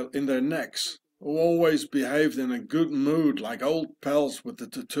style in their necks, who always behaved in a good mood like old pals with the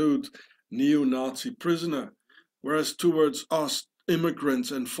tattooed neo-Nazi prisoner, whereas towards us immigrants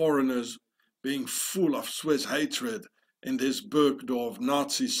and foreigners being full of Swiss hatred in this Bergdorf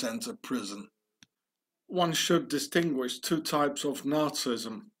Nazi center prison. One should distinguish two types of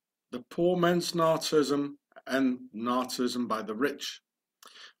Nazism, the poor man's Nazism and Nazism by the rich,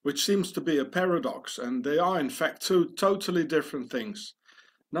 which seems to be a paradox, and they are in fact two totally different things.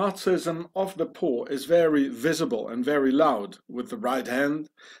 Nazism of the poor is very visible and very loud, with the right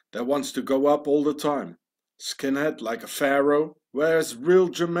hand that wants to go up all the time, skinhead like a pharaoh, whereas real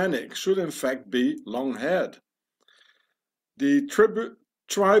Germanic should in fact be long-haired. The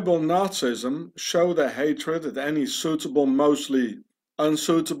tribal Nazism show their hatred at any suitable, mostly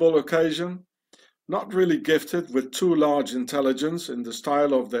unsuitable occasion, not really gifted with too large intelligence in the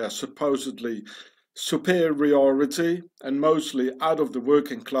style of their supposedly superiority, and mostly out of the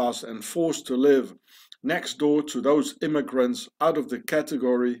working class and forced to live next door to those immigrants out of the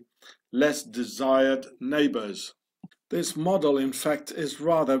category less desired neighbors. This model in fact is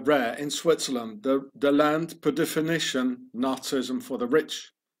rather rare in Switzerland, the land per definition Nazism for the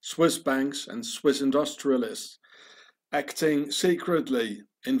rich, Swiss banks and Swiss industrialists, acting secretly,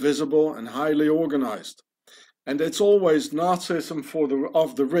 invisible and highly organized. And it's always Nazism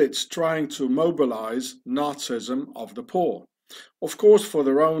of the rich trying to mobilize Nazism of the poor, of course for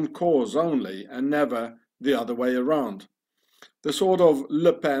their own cause only and never the other way around. The sort of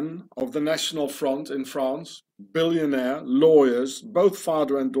Le Pen of the National Front in France, billionaire, lawyers, both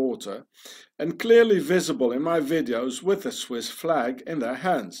father and daughter, and clearly visible in my videos with the Swiss flag in their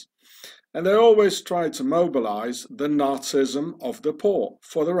hands. And they always try to mobilize the Nazism of the poor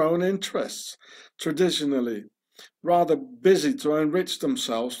for their own interests, traditionally rather busy to enrich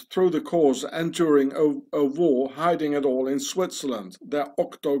themselves through the cause and during a war, hiding it all in Switzerland, their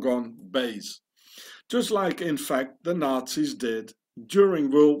Octagon base. Just like in fact the Nazis did during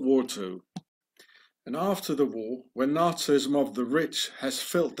World War II. And after the war, when Nazism of the rich has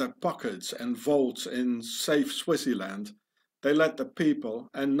filled their pockets and vaults in safe Switzerland, they let the people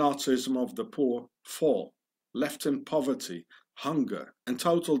and Nazism of the poor fall, left in poverty, hunger, and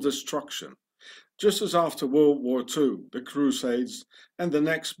total destruction, just as after World War II, the Crusades, and the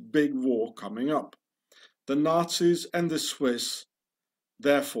next big war coming up. The Nazis and the Swiss,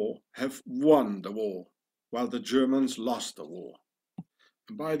 therefore, have won the war, while the Germans lost the war.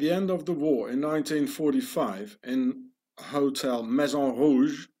 By the end of the war in 1945, in Hotel Maison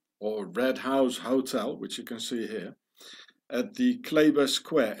Rouge, or Red House Hotel, which you can see here, at the Kléber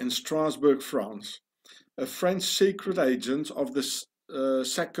Square in Strasbourg, France, a French secret agent of the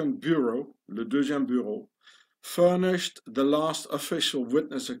Second Bureau, le Deuxième Bureau, furnished the last official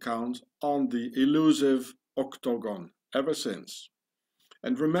witness account on the elusive Octagon ever since.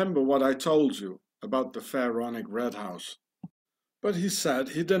 And remember what I told you about the pharaonic Red House. But he said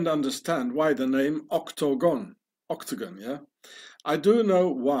he didn't understand why the name Octagon, yeah? I do know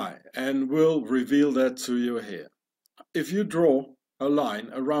why, and will reveal that to you here. If you draw a line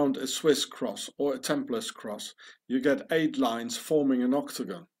around a Swiss cross or a Templar's cross, you get 8 lines forming an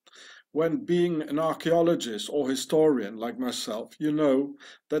octagon. When being an archaeologist or historian like myself, you know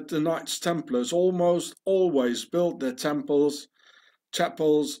that the Knights Templars almost always built their temples,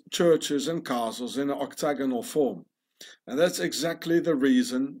 chapels, churches and castles in an octagonal form. And that's exactly the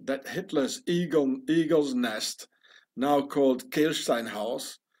reason that Hitler's eagle's nest, now called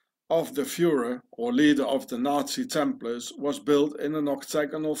Kehlsteinhaus, of the Führer, or leader of the Nazi Templars, was built in an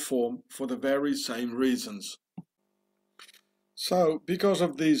octagonal form for the very same reasons. So, because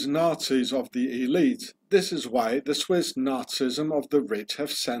of these Nazis of the elite, this is why the Swiss Nazism of the rich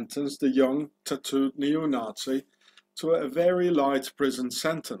have sentenced the young, tattooed neo-Nazi to a very light prison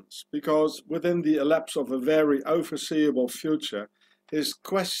sentence, because within the elapse of a very overseeable future, his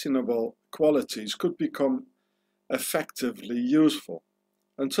questionable qualities could become effectively useful.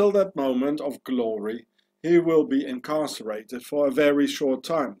 Until that moment of glory, he will be incarcerated for a very short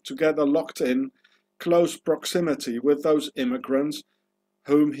time, together locked in close proximity with those immigrants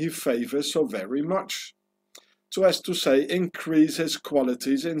whom he favors so very much, so as to say, increase his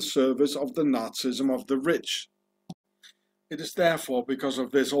qualities in service of the Nazism of the rich. It is therefore because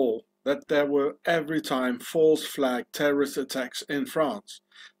of this all that there were every time false flag terrorist attacks in France,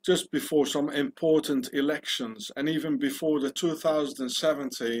 just before some important elections and even before the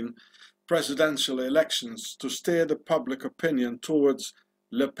 2017 presidential elections, to steer the public opinion towards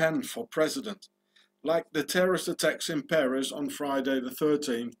Le Pen for president, like the terrorist attacks in Paris on Friday the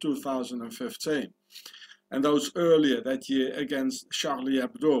 13th, 2015, and those earlier that year against Charlie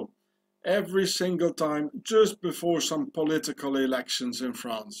Hebdo, every single time just before some political elections in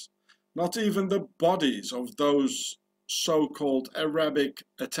France. Not even the bodies of those so-called Arabic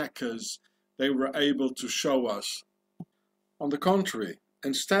attackers they were able to show us. On the contrary,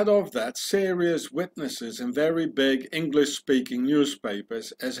 instead of that, serious witnesses in very big English-speaking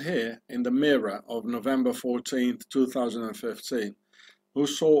newspapers, as here in the Mirror of November 14th, 2015, who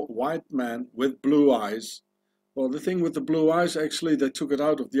saw white men with blue eyes. Well, the thing with the blue eyes, actually, they took it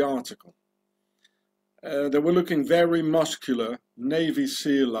out of the article. They were looking very muscular, Navy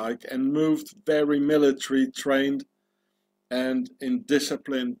SEAL-like, and moved very military trained and in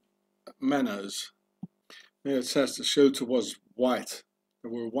disciplined manners. Here it says the shooter was white.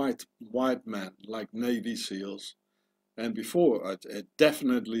 There were white men, like Navy SEALs. And before, it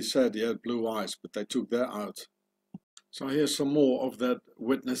definitely said he had blue eyes, but they took that out. So here's some more of that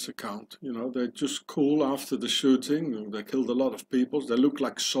witness account. You know, they're just cool after the shooting. They killed a lot of people. They look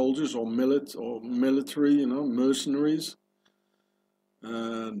like soldiers or military, you know, mercenaries.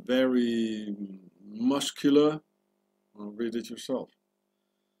 And very muscular. Well, read it yourself.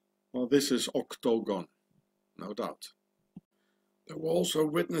 Well, this is Octagon, no doubt. There were also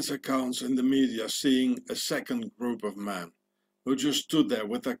witness accounts in the media seeing a second group of men who just stood there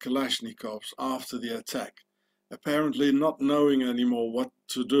with their Kalashnikovs after the attack, apparently not knowing anymore what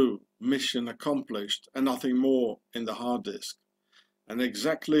to do, mission accomplished, and nothing more in the hard disk. And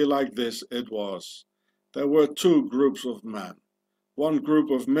exactly like this it was. There were 2 groups of men. One group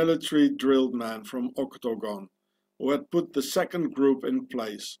of military drilled men from Octagon, who had put the second group in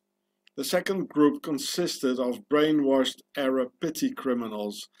place. The second group consisted of brainwashed Arab pity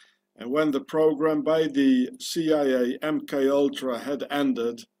criminals, and when the program by the CIA MK-Ultra had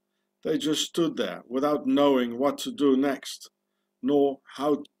ended, they just stood there without knowing what to do next, nor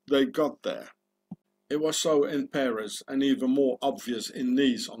how they got there. It was so in Paris and even more obvious in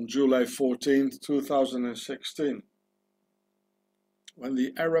Nice on July 14, 2016, when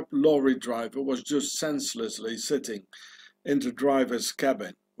the Arab lorry driver was just senselessly sitting in the driver's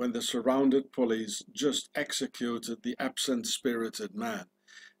cabin when the surrounded police just executed the absent spirited man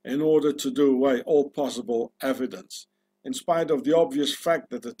in order to do away all possible evidence, in spite of the obvious fact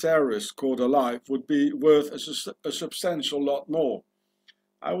that the terrorists caught alive would be worth a substantial lot more.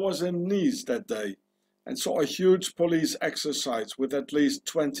 I was in Nice that day and saw a huge police exercise with at least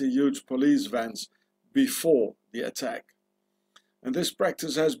 20 huge police vans before the attack. And this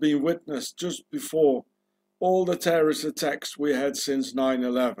practice has been witnessed just before all the terrorist attacks we had since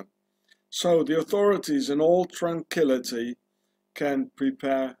 9/11. So the authorities in all tranquility can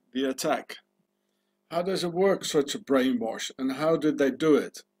prepare the attack. How does it work, such a brainwash, and how did they do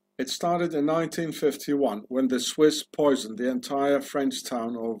it? It started in 1951 when the Swiss poisoned the entire French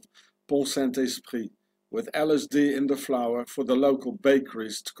town of Pont-Saint-Esprit with LSD in the flour for the local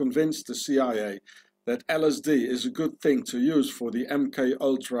bakeries to convince the CIA that LSD is a good thing to use for the MK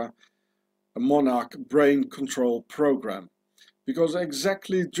Ultra Monarch brain control program. Because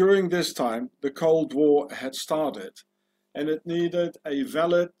exactly during this time the Cold War had started and it needed a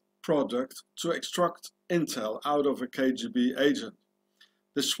valid product to extract intel out of a KGB agent.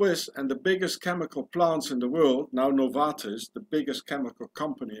 The Swiss and the biggest chemical plants in the world, now Novartis, the biggest chemical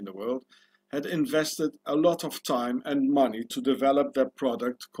company in the world, had invested a lot of time and money to develop their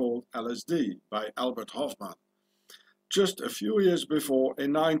product called LSD by Albert Hofmann, just a few years before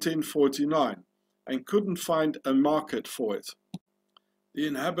in 1949, and couldn't find a market for it. The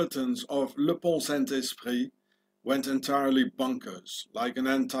inhabitants of Le Pont-Saint-Esprit went entirely bonkers, like an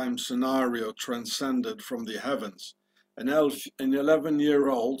end-time scenario transcended from the heavens. An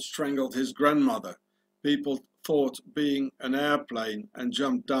 11-year-old strangled his grandmother. People thought being an airplane and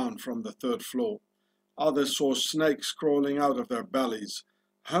jumped down from the 3rd floor. Others saw snakes crawling out of their bellies.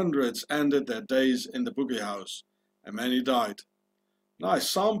 Hundreds ended their days in the boogie house, and many died. Nice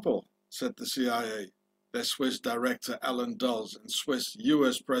sample, said the CIA, their Swiss director Alan Dulles and Swiss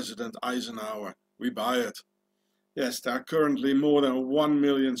US President Eisenhower. We buy it. Yes, there are currently more than 1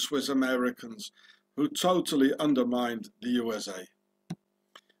 million Swiss Americans who totally undermined the USA.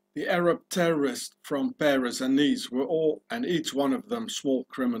 The Arab terrorists from Paris and Nice were all, and each one of them, small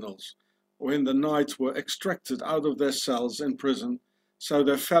criminals, who in the night were extracted out of their cells in prison so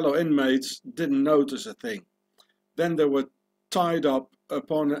their fellow inmates didn't notice a thing. Then they were tied up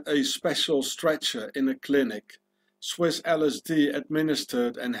upon a special stretcher in a clinic, Swiss LSD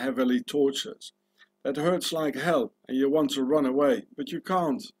administered and heavily tortured. That hurts like hell and you want to run away, but you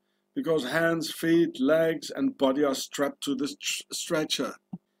can't, because hands, feet, legs and body are strapped to the stretcher.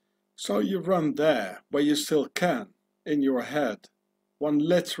 So you run there, where you still can, in your head. One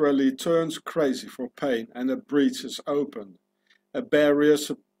literally turns crazy for pain and a breach is opened, a barrier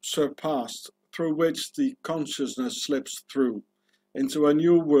surpassed through which the consciousness slips through, into a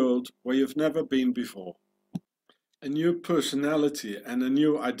new world where you've never been before. A new personality and a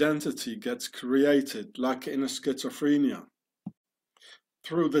new identity gets created, like in a schizophrenia.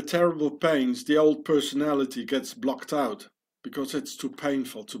 Through the terrible pains, the old personality gets blocked out, because it's too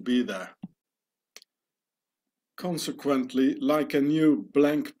painful to be there. Consequently, like a new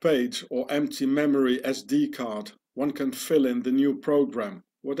blank page or empty memory SD card, one can fill in the new program,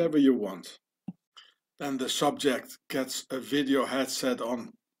 whatever you want. Then the subject gets a video headset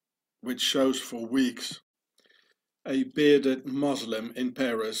on, which shows for weeks a bearded Muslim in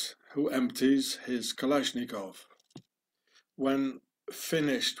Paris who empties his Kalashnikov. When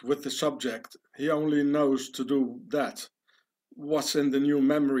finished with the subject, he only knows to do that, what's in the new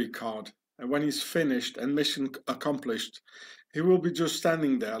memory card, and when he's finished and mission accomplished, he will be just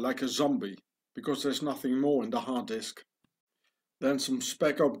standing there like a zombie, because there's nothing more in the hard disk. Then some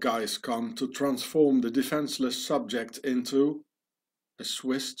spec op guys come to transform the defenseless subject into a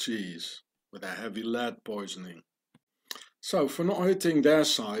Swiss cheese with a heavy lead poisoning. So for not hitting their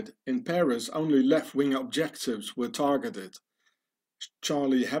side, in Paris only left-wing objectives were targeted.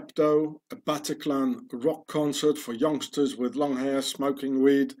 Charlie Hebdo, a Bataclan rock concert for youngsters with long hair smoking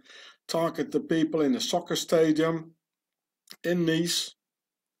weed, target the people in a soccer stadium, in Nice,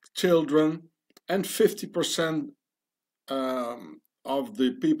 children, and 50% of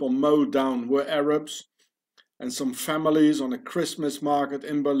the people mowed down were Arabs, and some families on a Christmas market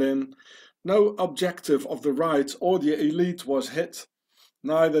in Berlin. No objective of the right or the elite was hit,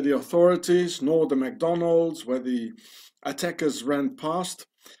 neither the authorities nor the McDonald's where the attackers ran past.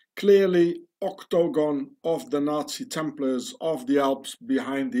 Clearly, octagon of the Nazi-Templars of the Alps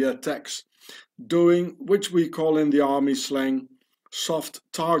behind the attacks, doing, which we call in the army slang, soft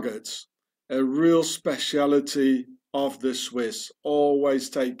targets, a real speciality of the Swiss, always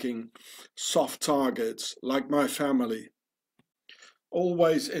taking soft targets, like my family.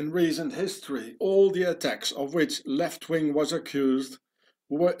 Always in recent history, all the attacks of which left-wing was accused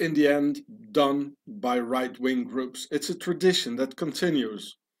were in the end done by right-wing groups. It's a tradition that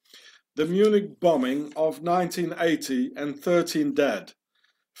continues. The Munich bombing of 1980 and 13 dead.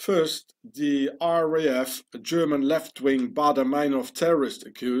 First, the RAF, a German left-wing Baader-Meinhof terrorist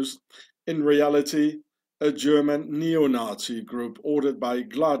accused, in reality a German neo-Nazi group ordered by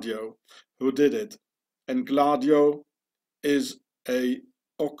Gladio, who did it. And Gladio is a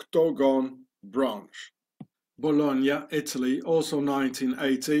octagon branch. Bologna, Italy, also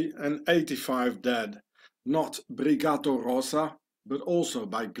 1980 and 85 dead. Not Brigata Rossa, but also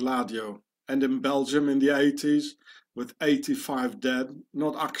by Gladio. And in Belgium in the 80s, with 85 dead,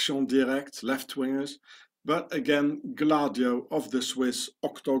 not Action Direct, left-wingers, but again Gladio of the Swiss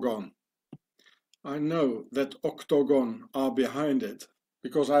Octagon. I know that Octagon are behind it,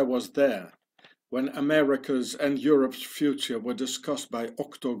 because I was there when America's and Europe's future were discussed by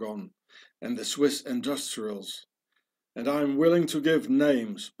Octagon and the Swiss industrials. And I am willing to give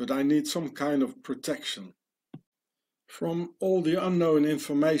names, but I need some kind of protection. From all the unknown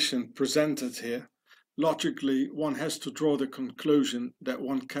information presented here, logically one has to draw the conclusion that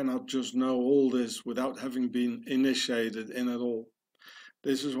one cannot just know all this without having been initiated in it all.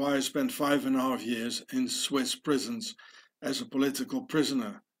 This is why I spent 5.5 years in Swiss prisons as a political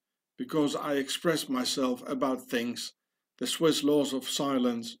prisoner, because I express myself about things the Swiss laws of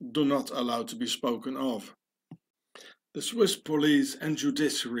silence do not allow to be spoken of. The Swiss police and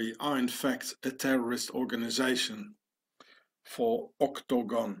judiciary are in fact a terrorist organization for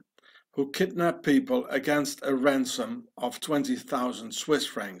Octagon, who kidnap people against a ransom of 20,000 Swiss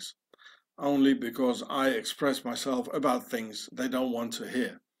francs, only because I express myself about things they don't want to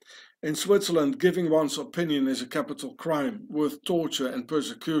hear. In Switzerland, giving one's opinion is a capital crime with torture and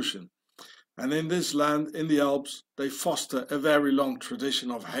persecution. And in this land, in the Alps, they foster a very long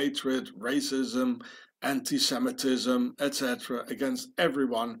tradition of hatred, racism, anti-Semitism, etc. against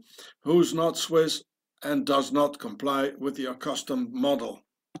everyone who's not Swiss and does not comply with the accustomed model.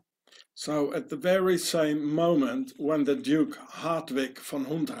 So at the very same moment when the Duke Hartwig von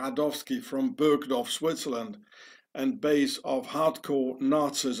Hund-Radowski from Burgdorf, Switzerland, and base of hardcore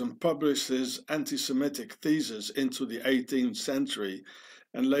Nazism published his anti-Semitic thesis into the 18th century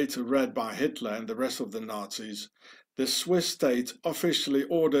and later read by Hitler and the rest of the Nazis, the Swiss state officially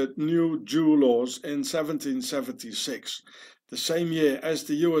ordered new Jew laws in 1776, the same year as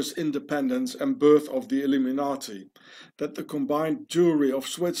the US independence and birth of the Illuminati, that the combined Jewry of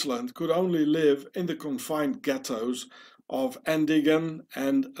Switzerland could only live in the confined ghettos of Indigo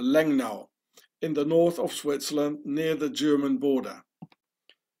and Lengnau, in the north of Switzerland near the German border,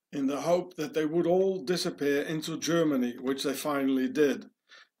 in the hope that they would all disappear into Germany, which they finally did,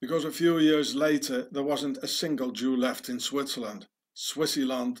 because a few years later there wasn't a single Jew left in Switzerland.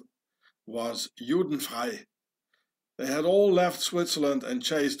 Switzerland was Judenfrei. They had all left Switzerland and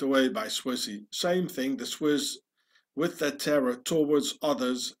chased away by Swissy. Same thing the Swiss, with their terror towards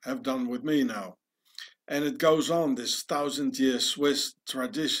others, have done with me now. And it goes on, this 1,000-year Swiss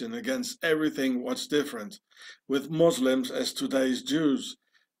tradition against everything what's different, with Muslims as today's Jews,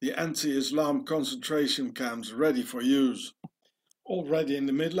 the anti-Islam concentration camps ready for use. Already in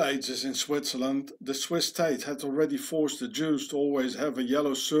the Middle Ages in Switzerland, the Swiss state had already forced the Jews to always have a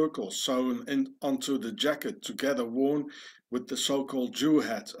yellow circle sewn onto the jacket, together worn with the so-called Jew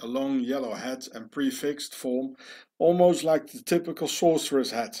hat, a long yellow hat and prefixed form, almost like the typical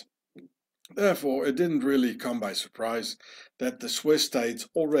sorcerer's hat. Therefore, it didn't really come by surprise that the Swiss state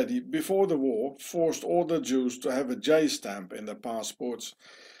already before the war forced all the Jews to have a J stamp in their passports,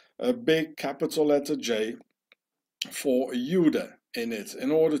 a big capital letter J for Jude in it, in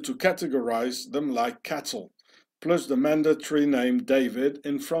order to categorize them like cattle, plus the mandatory name David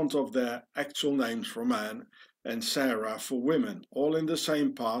in front of their actual names for men and Sarah for women, all in the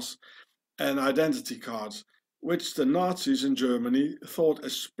same pass and identity cards, which the Nazis in Germany thought a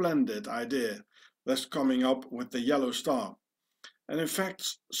splendid idea, thus coming up with the yellow star. And in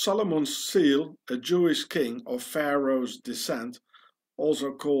fact, Solomon's seal, a Jewish king of Pharaoh's descent,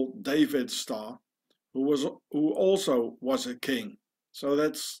 also called David's star, who also was a king. So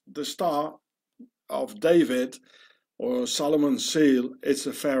that's the star of David, or Solomon's seal. It's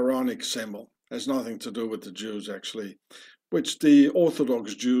a pharaonic symbol. Has nothing to do with the Jews actually, which the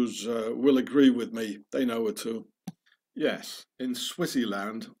Orthodox Jews will agree with me. They know it too. Yes, in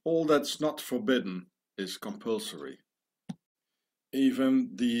Switzerland, all that's not forbidden is compulsory.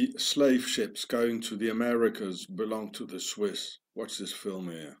 Even the slave ships going to the Americas belong to the Swiss. Watch this film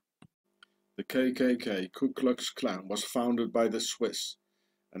here. The KKK, Ku Klux Klan, was founded by the Swiss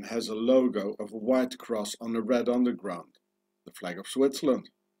and has a logo of a white cross on a red underground, the flag of Switzerland.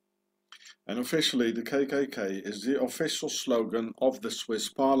 And officially, the KKK is the official slogan of the Swiss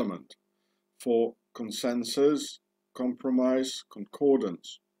Parliament for consensus, compromise,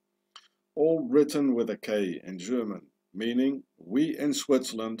 concordance. all written with a K in German, meaning we in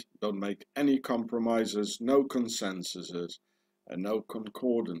Switzerland don't make any compromises, no consensuses, and no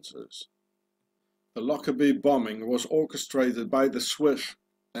concordances. The Lockerbie bombing was orchestrated by the Swiss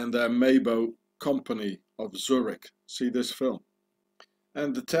and their Mabo company of Zurich. See this film.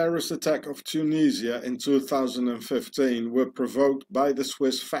 And the terrorist attack of Tunisia in 2015 were provoked by the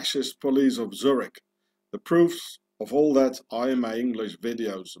Swiss fascist police of Zurich. The proofs of all that are in my English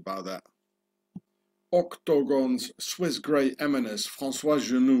videos about that. Octagon's Swiss Grey Eminence François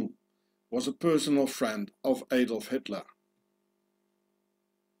Genoux was a personal friend of Adolf Hitler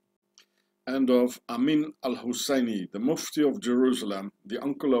and of Amin al-Husseini, the Mufti of Jerusalem, the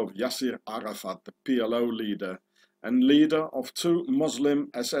uncle of Yasser Arafat, the PLO leader, and leader of 2 Muslim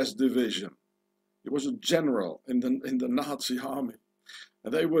SS divisions. He was a general in the Nazi army,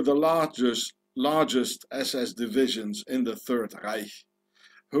 and they were the largest SS divisions in the Third Reich,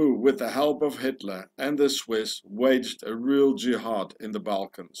 who, with the help of Hitler and the Swiss, waged a real jihad in the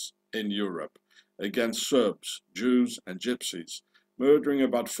Balkans, in Europe, against Serbs, Jews and Gypsies, murdering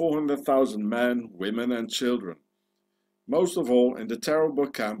about 400,000 men, women and children, most of all in the terrible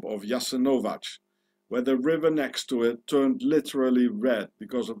camp of Jasenovac, where the river next to it turned literally red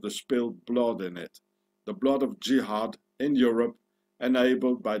because of the spilled blood in it, the blood of jihad in Europe,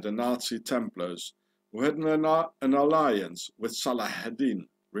 enabled by the Nazi-Templars, who had an alliance with Saladin.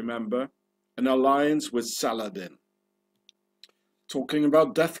 Remember? An alliance with Saladin. Talking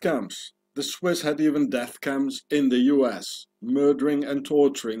about death camps, the Swiss had even death camps in the US, murdering and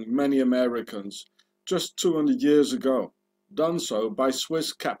torturing many Americans just 200 years ago, done so by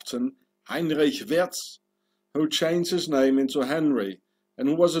Swiss captain Heinrich Wirtz, who changed his name into Henry and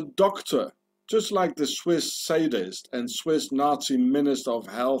who was a doctor, just like the Swiss sadist and Swiss Nazi Minister of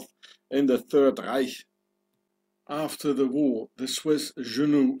Health in the Third Reich. After the war, the Swiss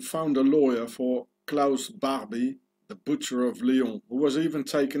Genoux found a lawyer for Klaus Barbie, the butcher of Lyon, who was even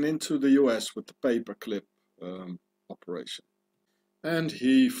taken into the US with the paperclip operation. And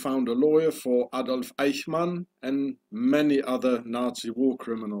he found a lawyer for Adolf Eichmann and many other Nazi war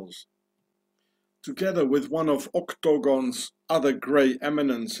criminals. Together with one of Octagon's other grey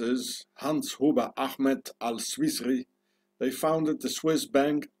eminences, Hans Huber Ahmed al-Swisri, they founded the Swiss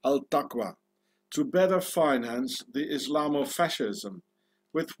bank Al-Taqwa to better finance the Islamofascism,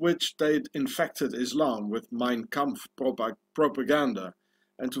 with which they'd infected Islam with Mein Kampf propaganda,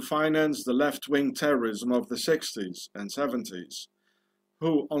 and to finance the left-wing terrorism of the 60s and 70s,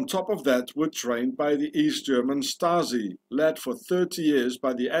 who on top of that were trained by the East German Stasi, led for 30 years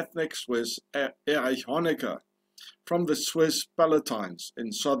by the ethnic Swiss Erich Honecker from the Swiss Palatines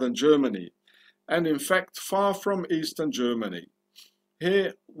in southern Germany, and in fact far from eastern Germany.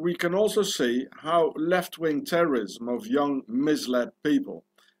 Here we can also see how left-wing terrorism of young misled people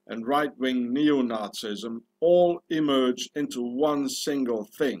and right-wing neo-Nazism all emerge into one single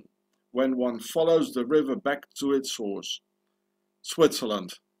thing when one follows the river back to its source.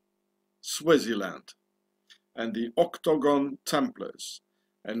 Switzerland, Swaziland, and the Octagon Templars.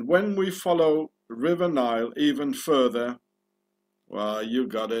 And when we follow River Nile even further, well, you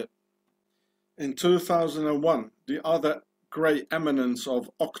got it. In 2001, the other grey eminence of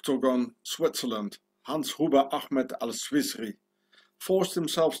Octagon Switzerland, Hans Huber Ahmed al-Swisri, forced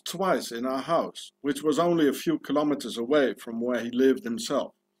himself twice in our house, which was only a few kilometers away from where he lived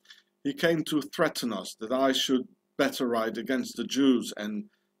himself. He came to threaten us that I should better write against the Jews and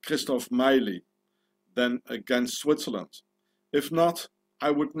Christoph Meili than against Switzerland. If not,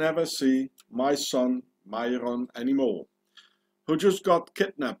 I would never see my son Myron anymore, who just got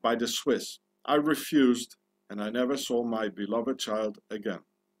kidnapped by the Swiss. I refused, and I never saw my beloved child again.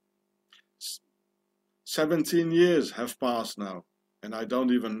 17 years have passed now, and I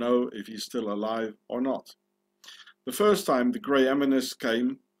don't even know if he's still alive or not. The first time the grey eminence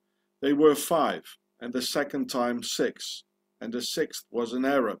came, they were 5, and the second time 6, and the 6th was an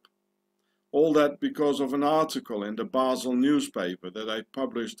Arab. All that because of an article in the Basel newspaper that I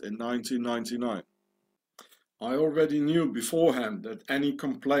published in 1999. I already knew beforehand that any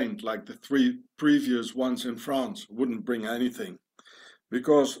complaint like the 3 previous ones in France wouldn't bring anything,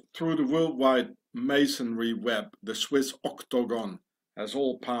 because through the worldwide masonry web, the Swiss Octagon has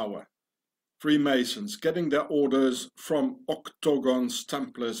all power. Freemasons getting their orders from Octagon's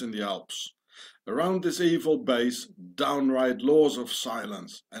Templars in the Alps. Around this evil base, downright laws of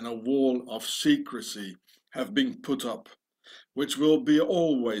silence and a wall of secrecy have been put up, which will be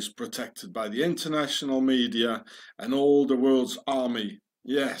always protected by the international media and all the world's army.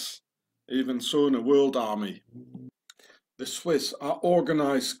 Yes, even soon a world army. The Swiss are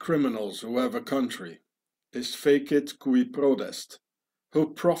organized criminals, whoever country. Is fecit cui prodest.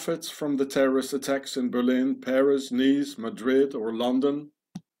 Who profits from the terrorist attacks in Berlin, Paris, Nice, Madrid or London?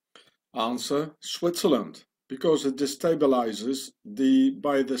 Answer: Switzerland, because it destabilizes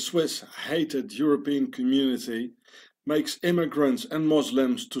by the Swiss hated European community, makes immigrants and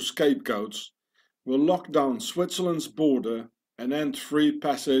Muslims to scapegoats, will lock down Switzerland's border and end free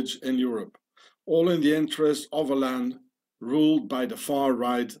passage in Europe, all in the interest of a land ruled by the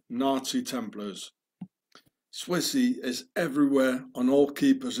far-right Nazi-Templars. Swissy is everywhere on all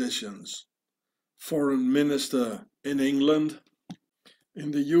key positions. Foreign Minister in England.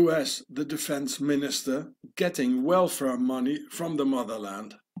 In the US, the Defense Minister getting welfare money from the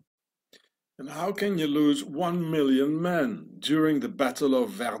motherland. And how can you lose 1 million men during the Battle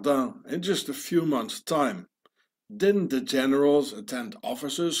of Verdun in just a few months' time? Didn't the generals attend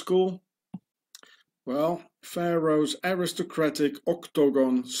officers' school? Well, Pharaoh's aristocratic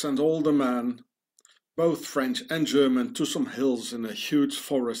octagon sent all the men, both French and German, to some hills in a huge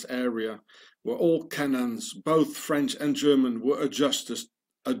forest area where all cannons, both French and German, were adjusted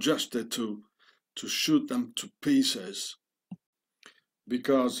to shoot them to pieces.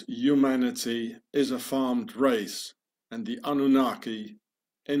 Because humanity is a farmed race, and the Anunnaki,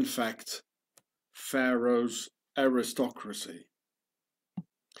 in fact, Pharaoh's aristocracy.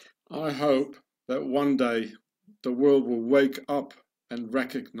 I hope that one day the world will wake up and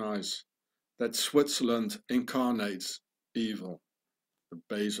recognize that Switzerland incarnates evil, the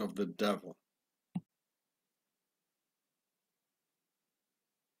base of the devil.